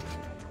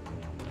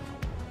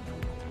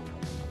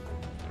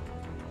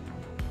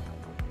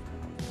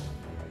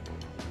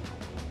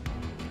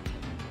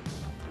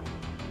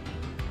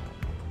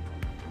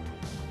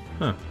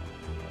 Huh.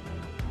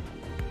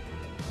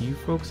 You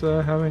folks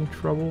having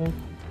trouble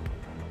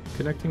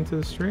connecting to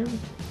the stream?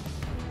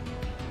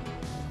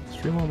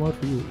 Stream on mode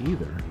for you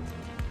either.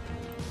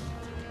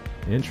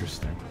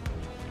 Interesting.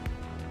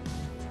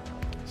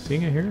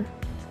 Seeing it here?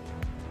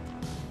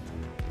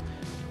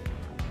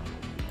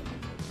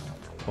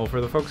 Well,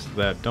 for the folks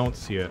that don't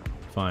see it,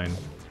 fine.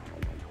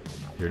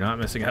 You're not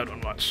missing out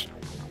on much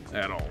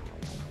at all.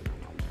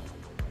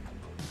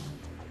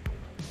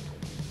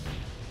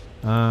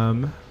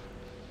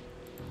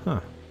 Huh.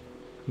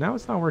 Now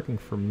it's not working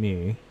for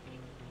me.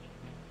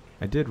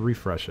 I did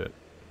refresh it,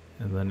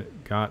 and then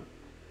it got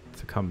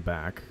to come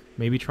back.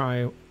 Maybe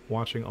try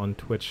watching on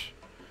Twitch.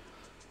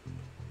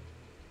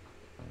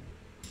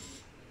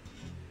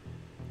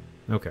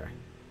 Okay.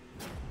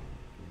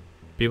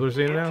 People are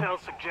seeing it now?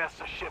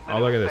 Oh,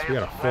 look at this. We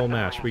got a full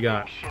match. We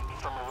got...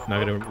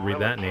 Not going to read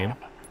that name,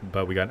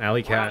 but we got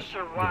Alley Cat,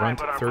 Grunt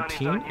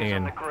 13,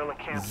 and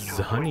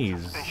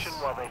Zunnies.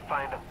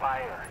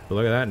 But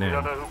look at that name. We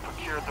don't know who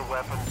procured the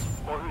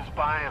weapons or who's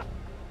buying.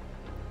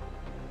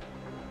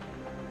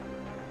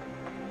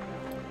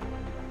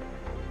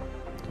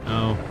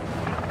 Oh.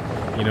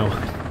 You know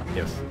what?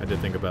 Yes, I did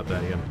think about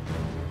that again.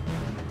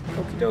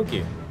 Okie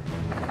dokie.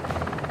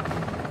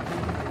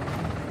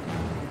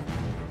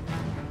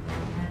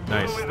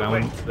 Nice.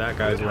 That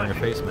guy's wearing a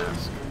face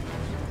mask.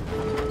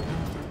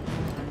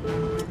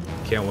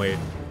 Can't wait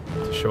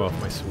to show off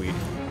my sweet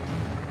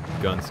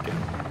gun skin.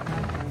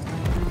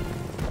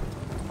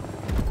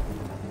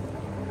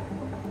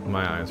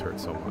 My eyes hurt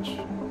so much.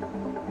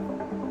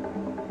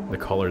 The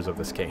colors of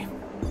this game.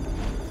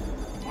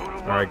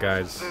 Alright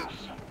guys.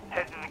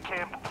 Head to the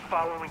camp at the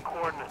following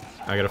coordinates.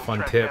 I got a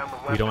fun tip.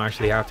 We don't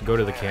actually have to go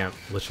to the camp.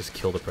 Let's just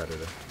kill the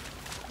predator.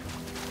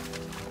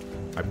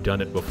 I've done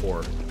it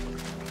before.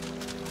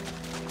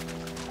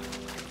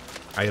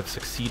 I have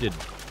succeeded.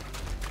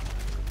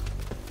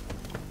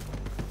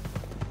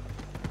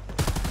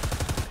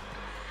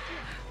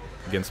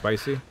 Getting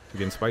spicy? You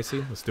getting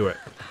spicy? Let's do it.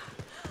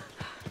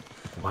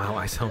 Wow,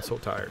 I sound so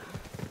tired.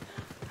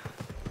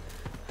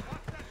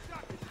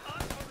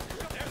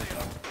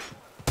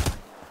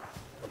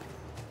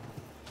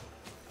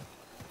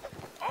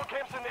 All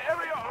camps in the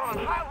area are on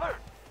high alert.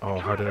 Oh,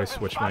 how did I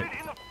switch my...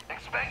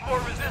 Expect more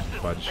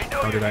resistance. Fudge. They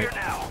know How did you're I... here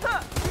now.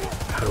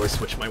 How do I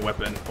switch my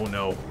weapon? Oh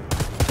no.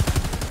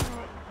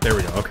 There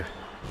we go, okay.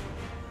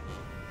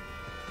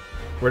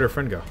 Where'd our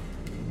friend go?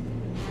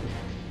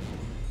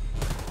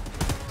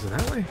 Is it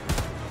that way?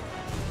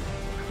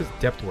 How does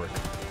depth work?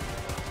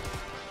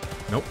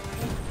 Nope.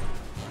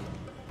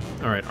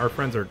 Alright, our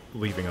friends are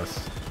leaving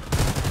us.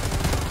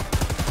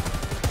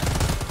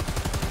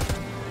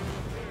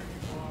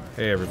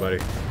 Hey everybody.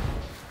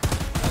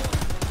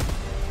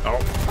 Oh,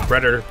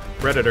 Predator.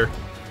 Predator.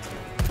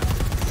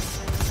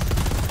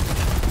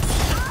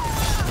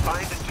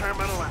 Find a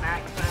terminal and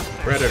access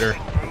their Predator.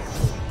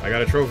 I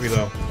got a trophy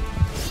though.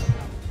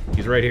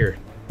 He's right here.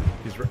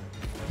 He's right.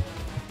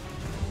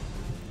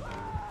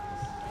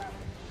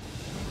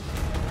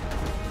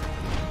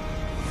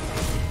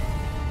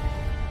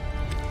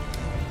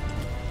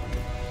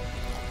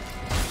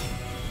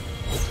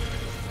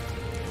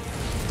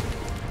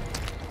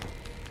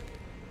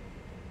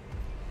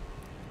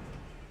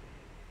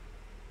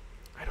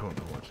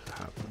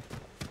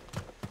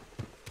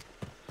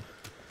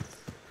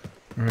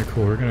 Alright,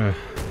 cool. We're gonna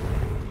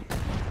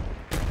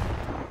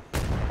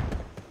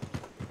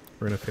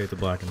fade to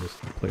black and just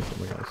play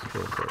something else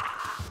real quick.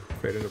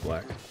 Fade into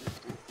black.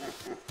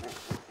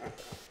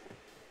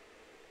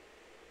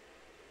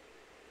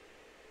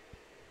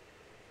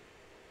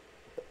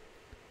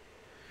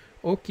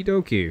 Okie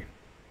dokie.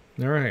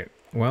 Alright,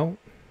 well,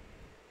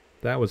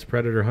 that was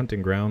Predator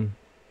Hunting Ground.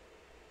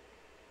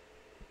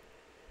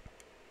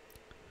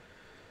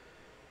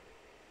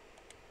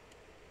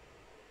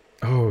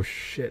 Oh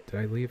shit, did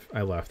I leave?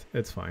 I left.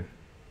 It's fine.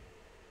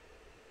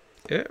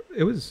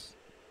 It was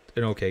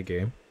an okay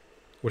game.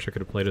 Wish I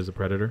could have played as a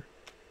Predator.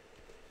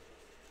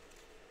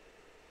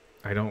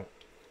 I don't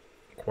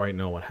quite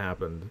know what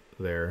happened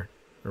there,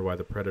 or why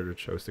the Predator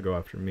chose to go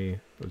after me.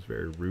 It was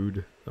very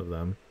rude of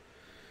them.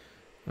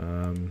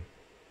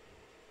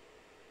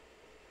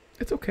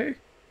 It's okay.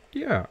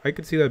 Yeah, I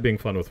could see that being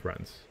fun with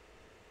friends.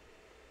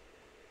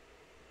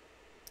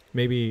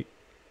 Maybe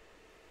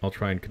I'll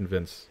try and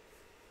convince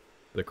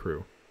the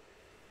crew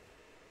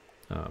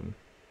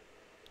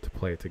to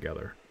play it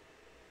together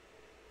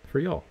for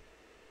y'all.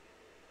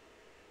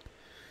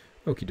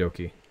 Okie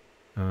dokie.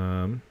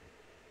 I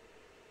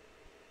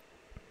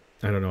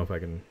don't know if I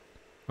can...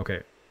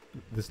 Okay,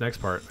 this next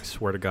part, I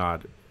swear to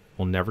God,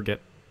 will never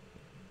get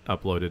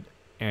uploaded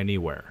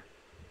anywhere.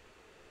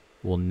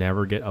 Will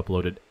never get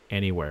uploaded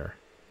anywhere.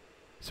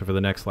 So for the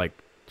next, like,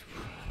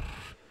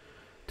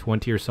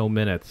 20 or so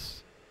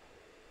minutes,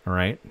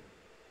 alright?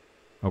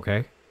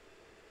 Okay?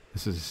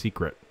 This is a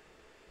secret.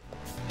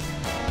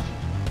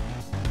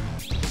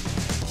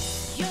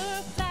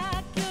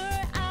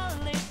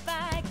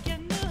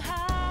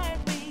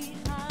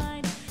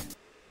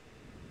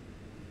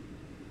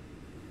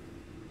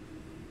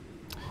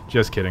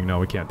 Just kidding. No,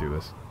 we can't do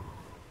this.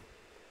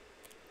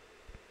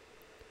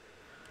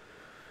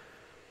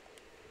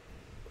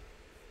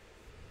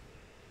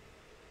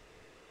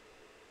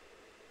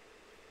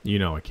 You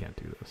know I can't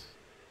do this.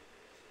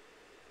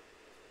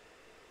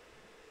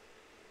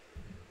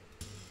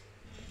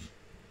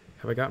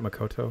 Have I got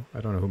Makoto? I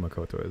don't know who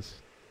Makoto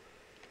is.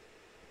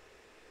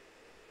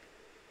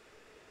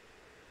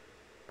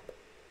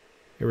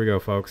 Here we go,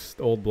 folks.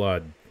 Old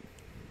blood.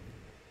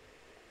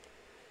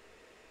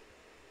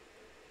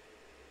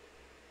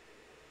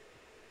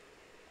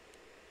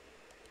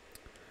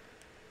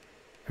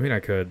 I mean, I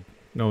could.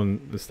 No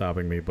one is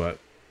stopping me, but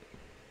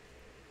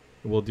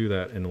we'll do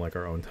that in like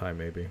our own time,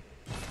 maybe.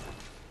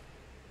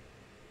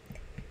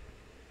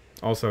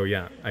 Also,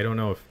 yeah, I don't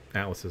know if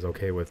Atlas is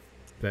okay with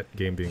that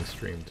game being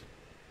streamed.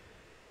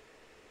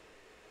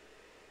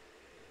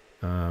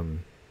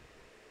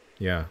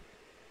 Yeah.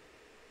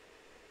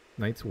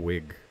 Knight's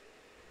Wig.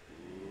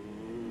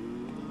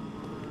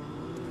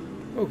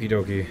 Okie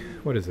dokie.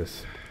 What is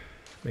this?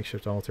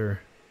 Makeshift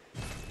altar.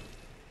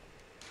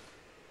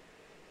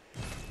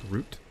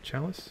 Root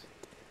chalice?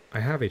 I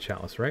have a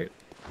chalice, right?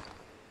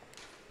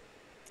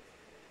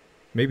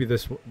 Maybe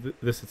this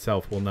this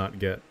itself will not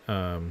get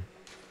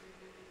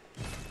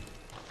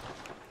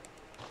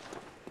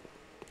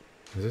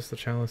Is this the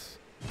chalice?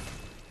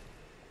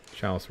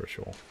 Chalice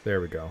ritual.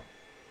 There we go.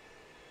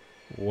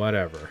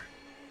 Whatever.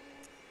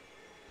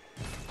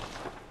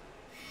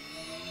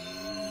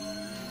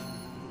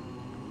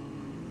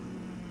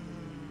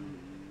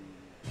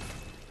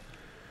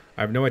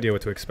 I have no idea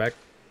what to expect.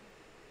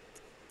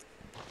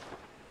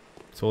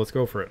 So let's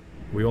go for it.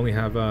 We only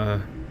have, I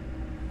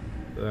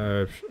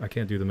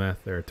can't do the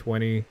math there,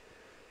 20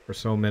 or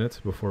so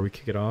minutes before we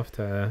kick it off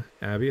to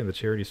Abby and the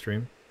charity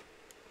stream.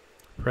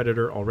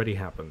 Predator already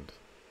happened.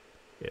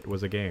 It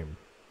was a game.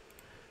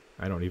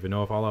 I don't even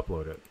know if I'll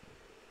upload it.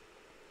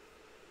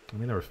 I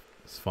mean,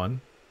 it's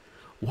fun.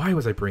 Why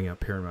was I bringing up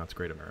Paramount's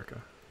Great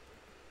America?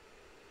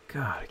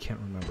 God, I can't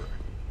remember.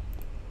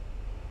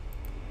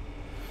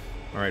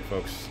 Alright,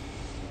 folks.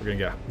 We're gonna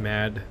get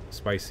mad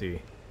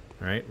spicy.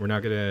 Alright, we're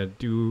not gonna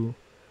do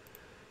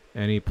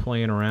any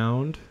playing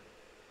around.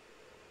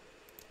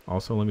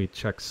 Also, let me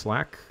check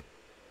Slack.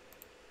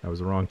 That was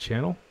the wrong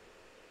channel.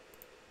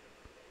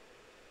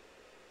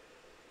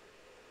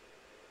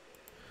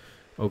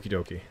 Okie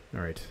dokie.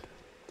 Alright.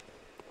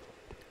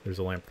 There's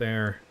a lamp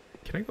there.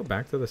 Can I go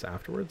back to this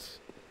afterwards?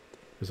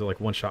 Is it like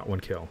one shot, one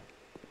kill?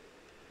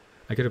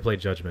 I could have played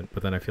Judgment,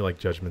 but then I feel like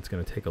Judgment's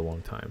gonna take a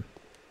long time.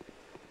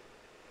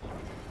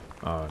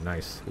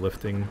 Nice.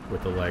 Lifting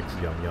with the legs.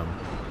 Yum yum.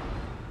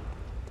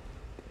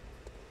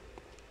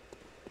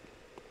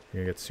 I'm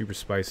gonna get super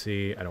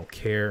spicy. I don't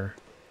care.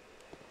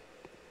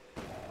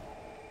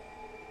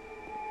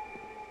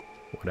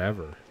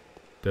 Whatever.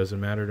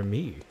 Doesn't matter to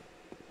me.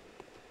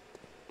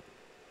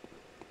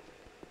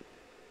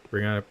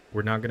 We're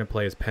not gonna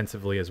play as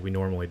pensively as we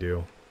normally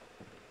do.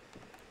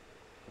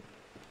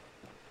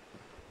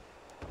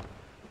 I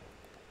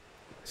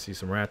see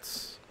some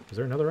rats. Is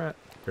there another rat?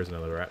 There's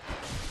another rat.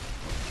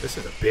 This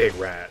is a big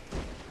rat.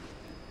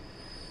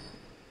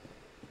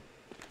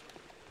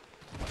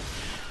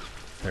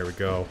 There we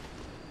go.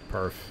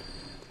 Perf.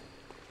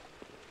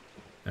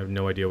 I have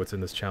no idea what's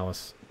in this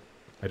chalice.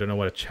 I don't know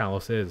what a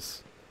chalice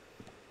is.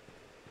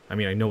 I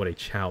mean, I know what a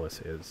chalice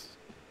is,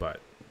 but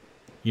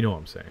you know what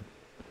I'm saying.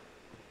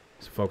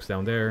 So folks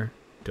down there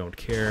don't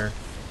care.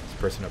 This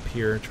person up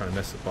here trying to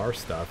mess up our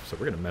stuff, so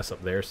we're gonna mess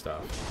up their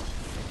stuff.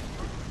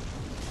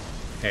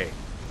 Hey,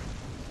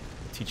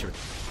 teach you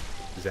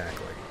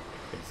exactly.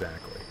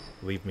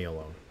 Leave me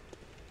alone.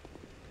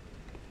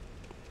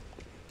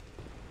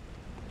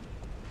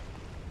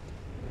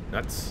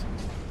 Nuts.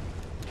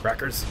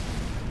 Crackers.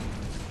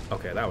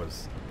 Okay, that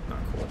was not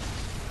cool.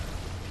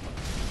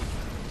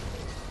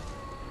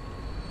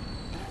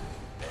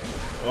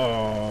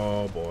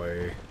 Oh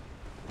boy.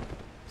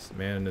 This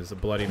man is a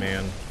bloody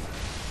man.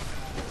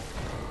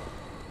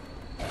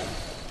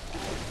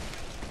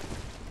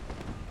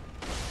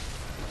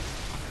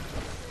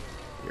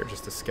 You're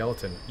just a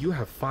skeleton. You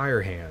have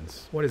fire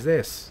hands. What is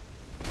this?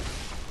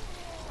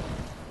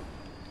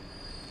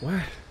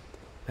 What?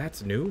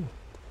 That's new?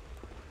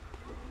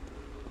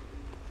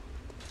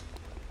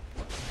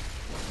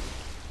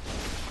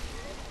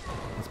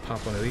 Let's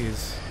pop one of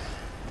these.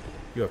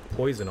 You have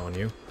poison on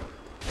you.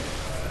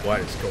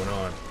 What is going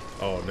on?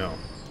 Oh no.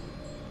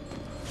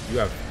 You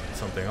have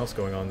something else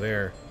going on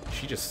there.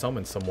 She just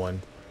summoned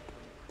someone.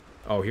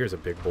 Oh, here's a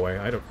big boy.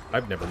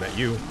 I've never met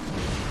you.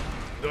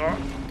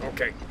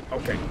 Okay.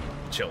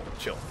 Chill.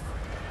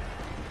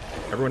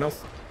 Everyone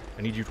else,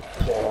 I need you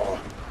to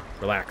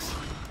relax.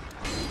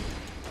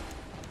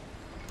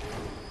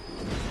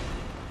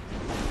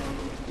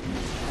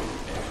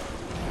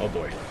 Oh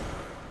boy.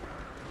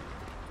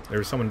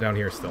 There's someone down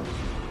here still.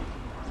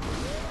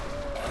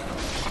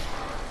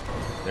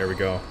 There we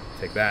go.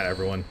 Take that,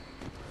 everyone.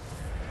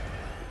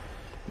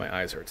 My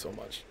eyes hurt so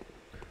much.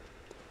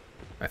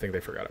 I think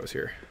they forgot I was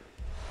here.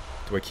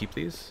 Do I keep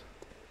these?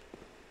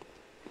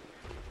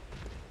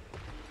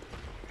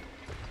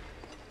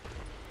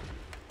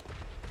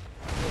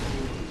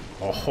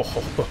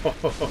 Oh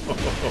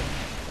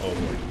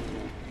boy.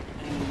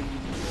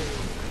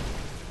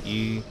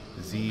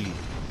 Easy,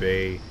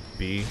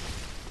 baby.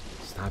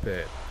 Stop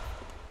it.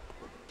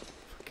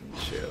 Fucking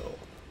chill.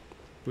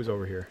 Who's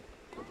over here?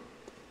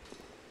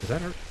 Is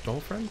that our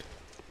doll friend?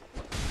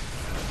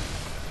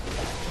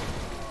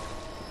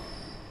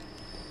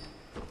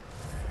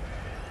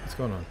 What's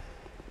going on?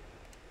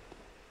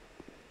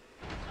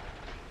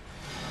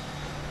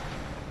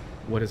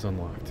 What is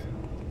unlocked?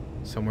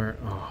 Somewhere?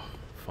 Oh,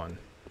 fun.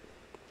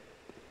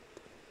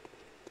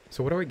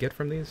 So what do I get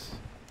from these?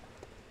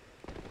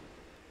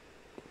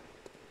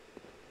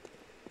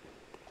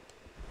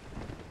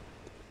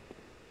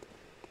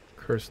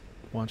 Cursed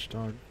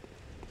watchdog.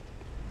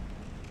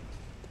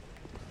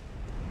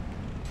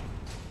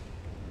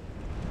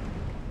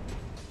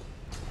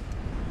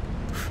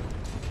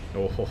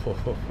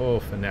 Oh,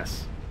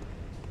 finesse.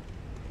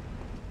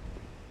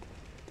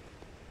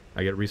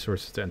 I get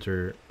resources to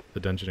enter the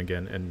dungeon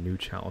again and new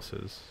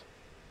chalices.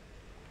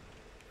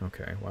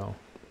 Okay, well.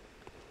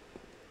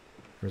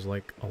 There's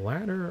like a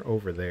ladder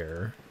over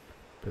there,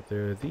 but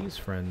there are these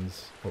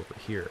friends over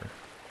here.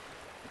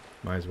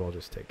 Might as well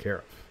just take care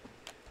of.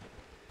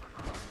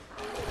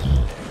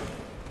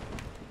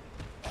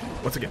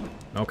 Once again.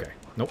 Okay.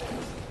 Nope.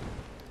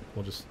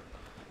 We'll just...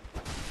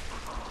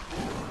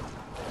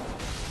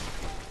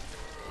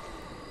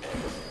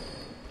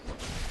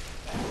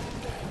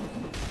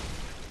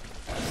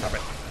 Stop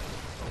it.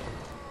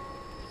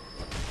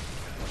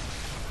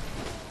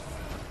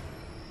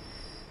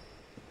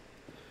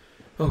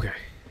 Okay.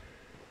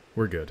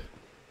 We're good.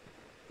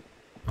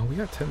 Oh, we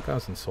got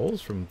 10,000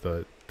 souls from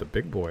the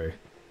big boy.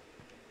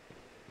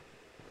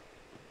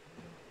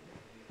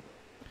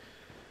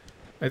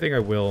 I think I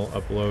will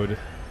upload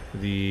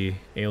the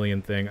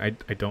alien thing. I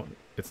don't...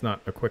 It's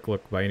not a quick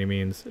look by any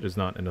means. It is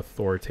not an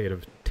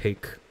authoritative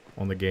take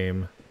on the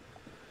game.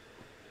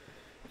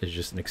 It's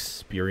just an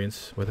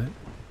experience with it.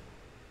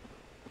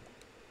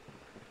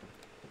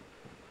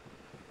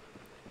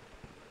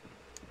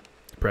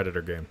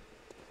 Predator game.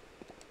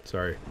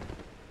 Sorry.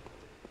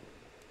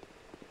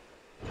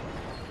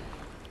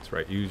 That's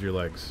right, use your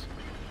legs.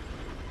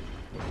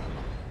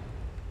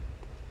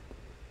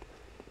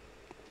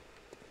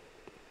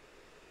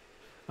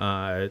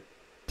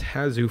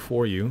 Tazu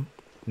for you.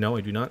 No,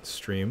 I do not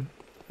stream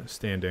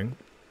standing.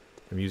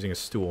 I'm using a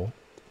stool,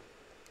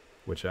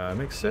 which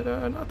makes it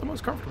not the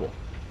most comfortable.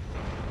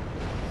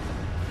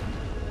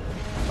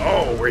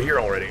 Oh, we're here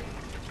already.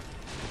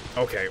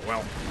 Okay,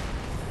 well.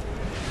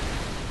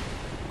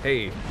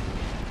 Hey.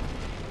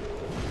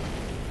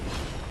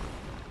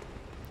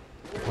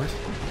 What?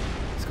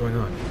 What's going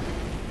on?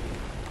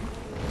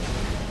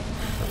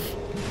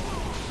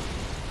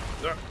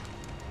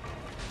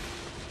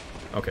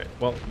 Okay,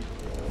 well.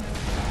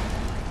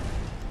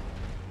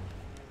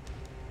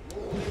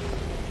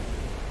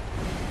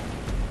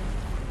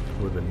 It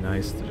would have been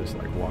nice to just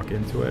like walk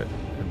into it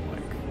and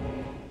like...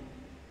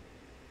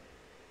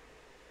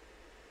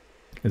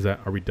 Is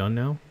that... Are we done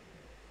now?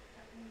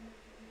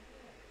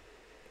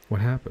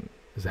 What happened?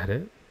 Is that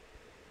it?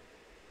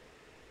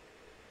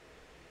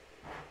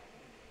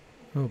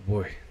 Oh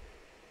boy.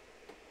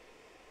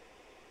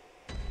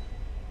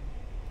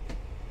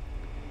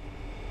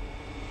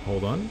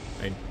 Hold on.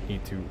 I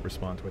need to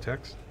respond to a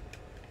text.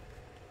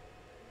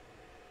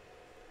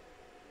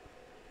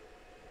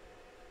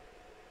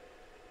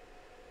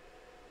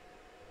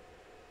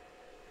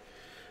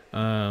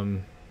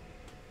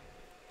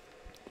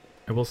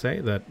 I will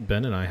say that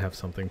Ben and I have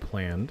something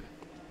planned.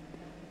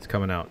 It's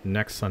coming out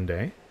next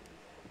Sunday.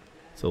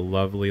 It's a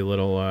lovely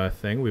little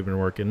thing we've been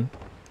working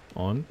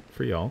on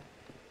for y'all.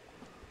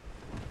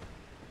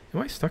 Am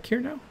I stuck here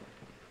now?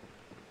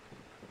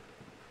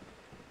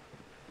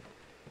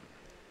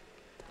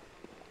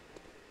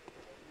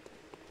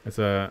 It's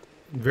a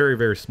very,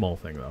 very small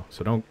thing though,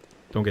 so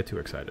don't get too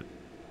excited.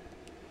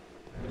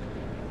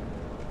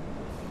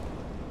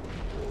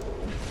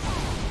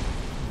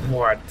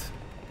 What?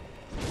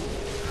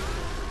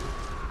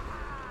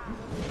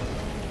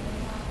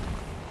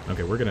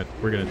 Okay, we're gonna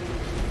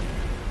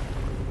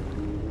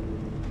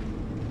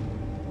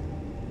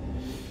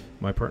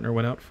My partner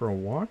went out for a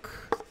walk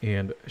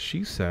and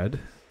she said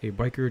a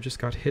biker just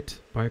got hit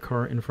by a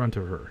car in front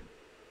of her.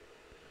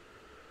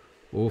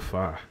 Oof.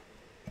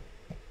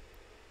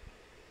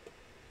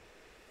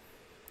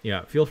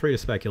 Yeah, feel free to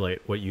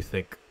speculate what you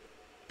think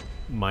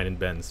mine and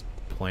Ben's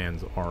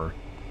plans are.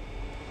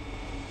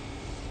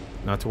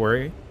 Not to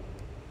worry,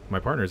 my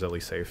partner's at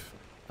least safe.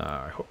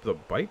 I hope the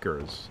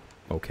biker's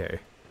okay.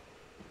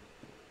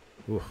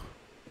 Oof.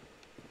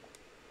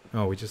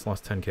 Oh, we just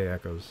lost 10k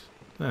echoes.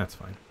 That's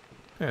fine.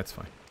 That's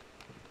fine.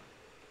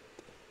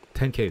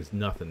 10k is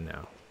nothing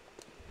now.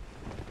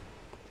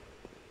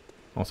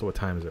 Also, what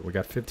time is it? We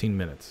got 15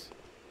 minutes.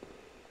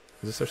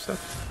 Is this our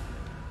stuff?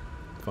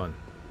 Fun.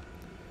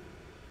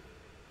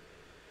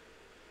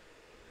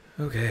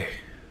 Okay.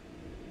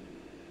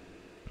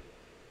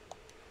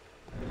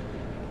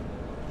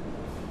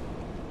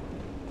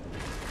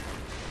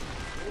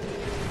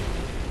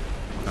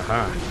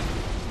 Aha.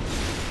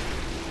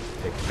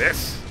 Take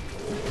this.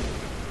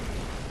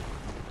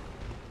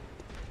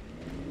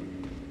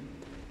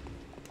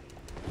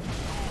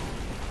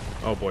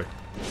 Oh boy.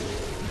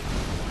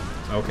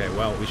 Okay,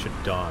 well, we should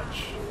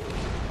dodge.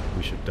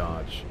 We should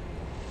dodge.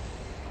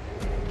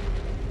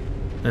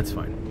 That's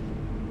fine.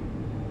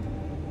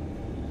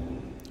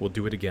 We'll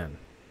do it again.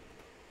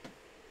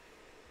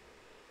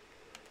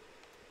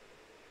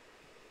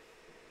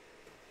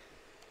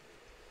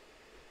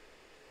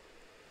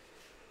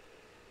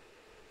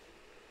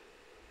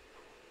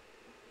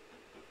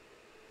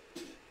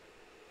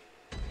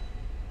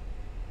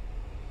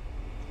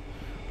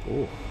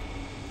 Ooh.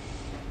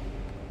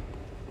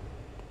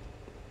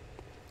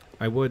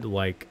 I would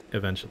like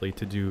eventually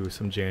to do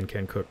some Jan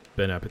Can Cook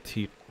Ben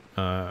Appetit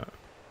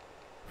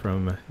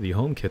from the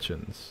home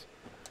kitchens.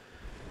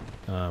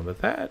 But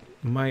that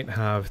might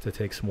have to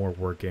take some more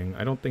working.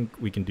 I don't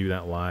think we can do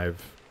that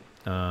live.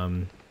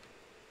 I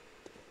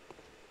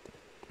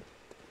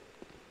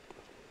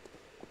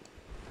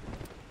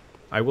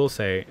will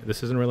say,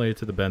 this isn't related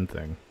to the Ben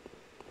thing.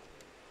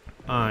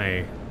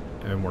 I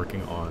am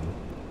working on...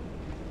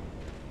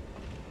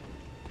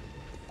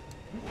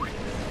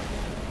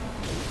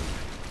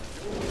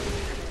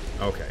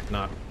 Okay,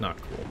 not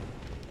cool.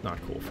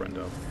 Not cool,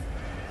 friendo.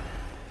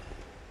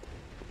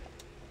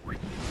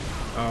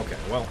 Okay,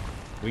 well,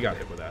 we got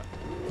hit with that.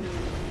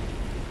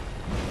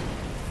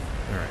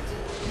 Alright.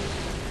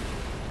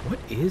 What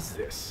is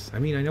this? I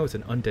mean, I know it's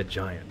an undead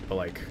giant, but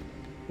like,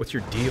 what's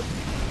your deal?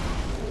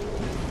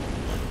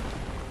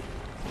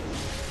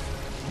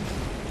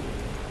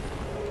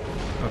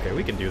 Okay,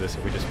 we can do this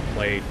if we just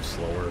play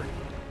slower.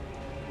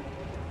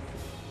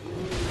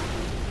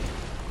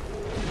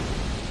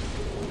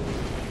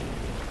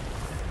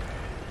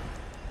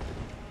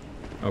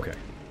 Okay.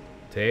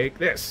 Take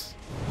this.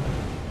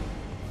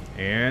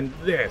 And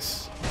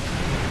this.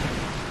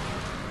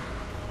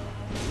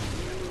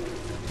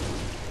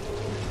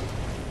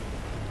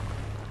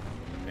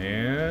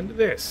 And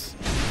this.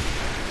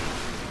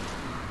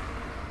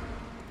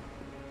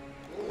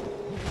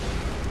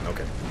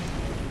 Okay.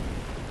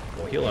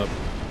 We'll heal up.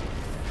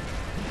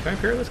 Can I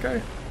parry this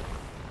guy?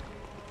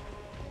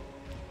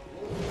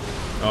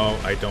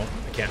 Oh, I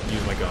can't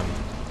use my gun.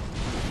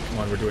 Come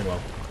on, we're doing well.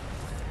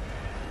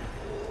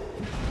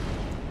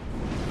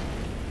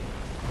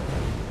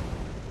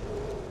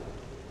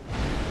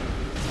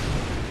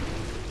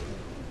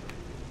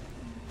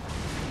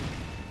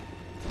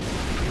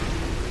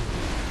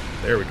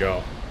 There we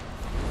go.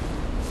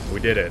 We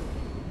did it.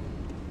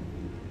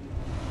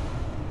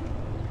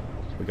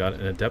 We got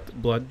an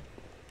Adept Blood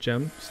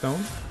Gem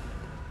Stone.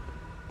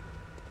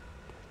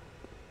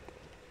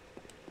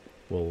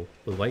 We'll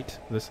light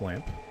this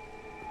lamp.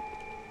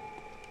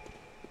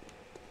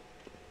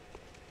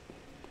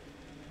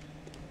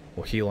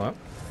 We'll heal up.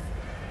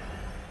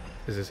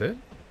 Is this it?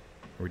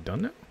 Are we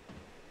done now?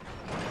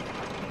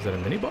 Is that a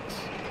mini boss?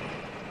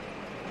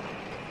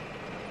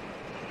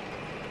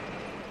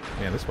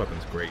 Man, this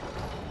weapon's great.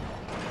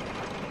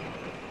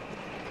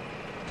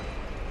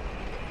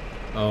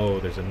 Oh,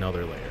 there's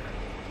another layer.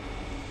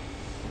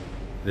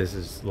 This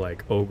is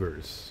like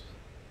ogres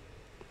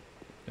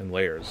and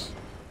layers.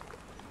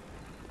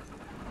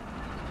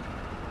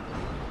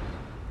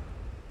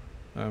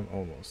 I'm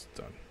almost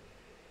done.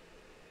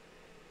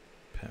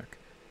 Pack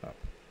up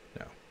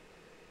now.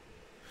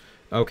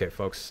 Okay,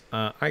 folks.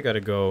 I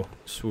gotta go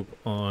swoop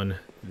on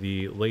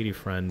the lady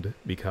friend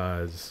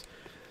because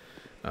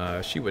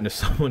She witnessed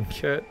someone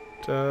get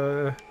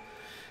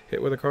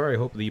hit with a car. I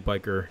hope the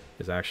biker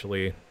is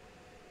actually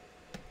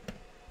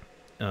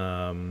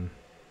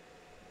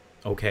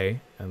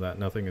okay and that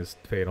nothing is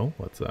fatal.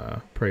 Let's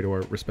pray to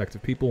our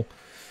respective people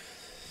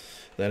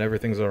that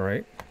everything's all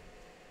right.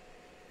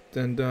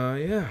 And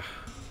yeah,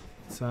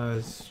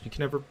 it's, you can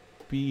never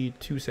be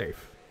too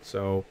safe.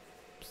 So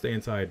stay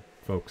inside,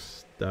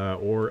 folks,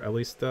 or at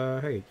least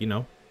hey, you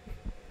know,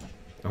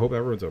 I hope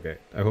everyone's okay.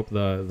 I hope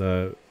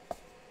really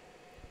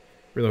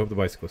hope the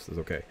bicyclist is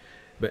okay.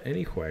 But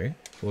anyway,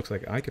 it looks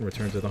like I can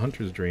return to the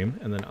hunter's dream,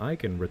 and then I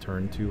can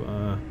return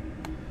to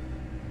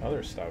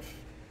other stuff.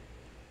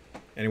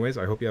 Anyways,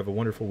 I hope you have a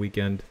wonderful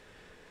weekend.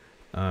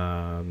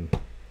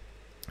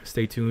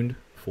 Stay tuned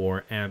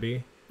for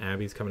Abby.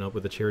 Abby's coming up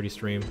with a charity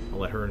stream. I'll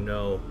let her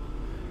know.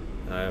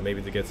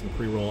 Maybe to get some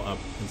pre-roll up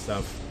and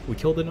stuff. We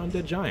killed an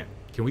undead giant.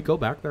 Can we go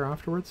back there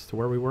afterwards to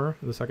where we were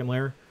in the second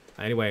layer?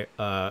 Anyway,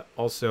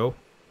 also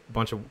a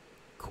bunch of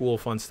cool,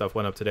 fun stuff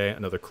went up today.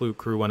 Another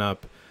crew went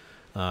up.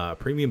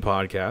 Premium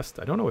podcast.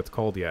 I don't know what it's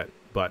called yet,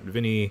 but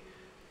Vinny,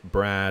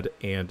 Brad,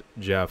 and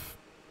Jeff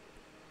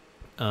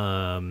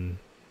did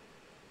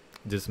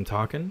some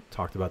talking.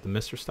 Talked about the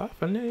Mr.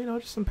 stuff, and you know,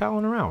 just some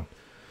palling around.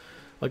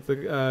 Like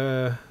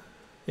the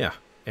yeah.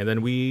 And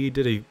then we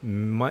did a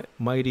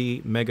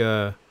mighty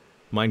mega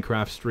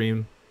Minecraft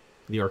stream.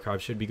 The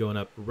archive should be going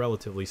up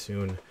relatively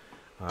soon.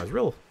 It was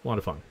a lot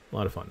of fun.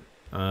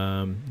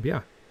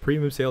 Yeah,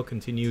 premium sale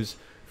continues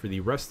for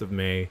the rest of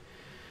May.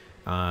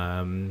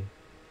 Yeah,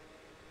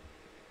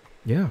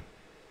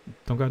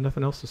 don't got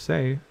nothing else to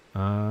say.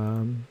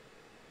 All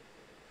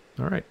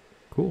right,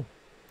 cool,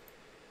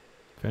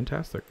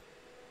 fantastic,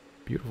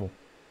 beautiful.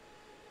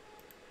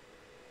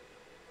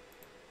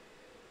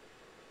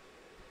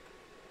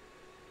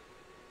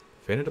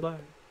 Fade into black.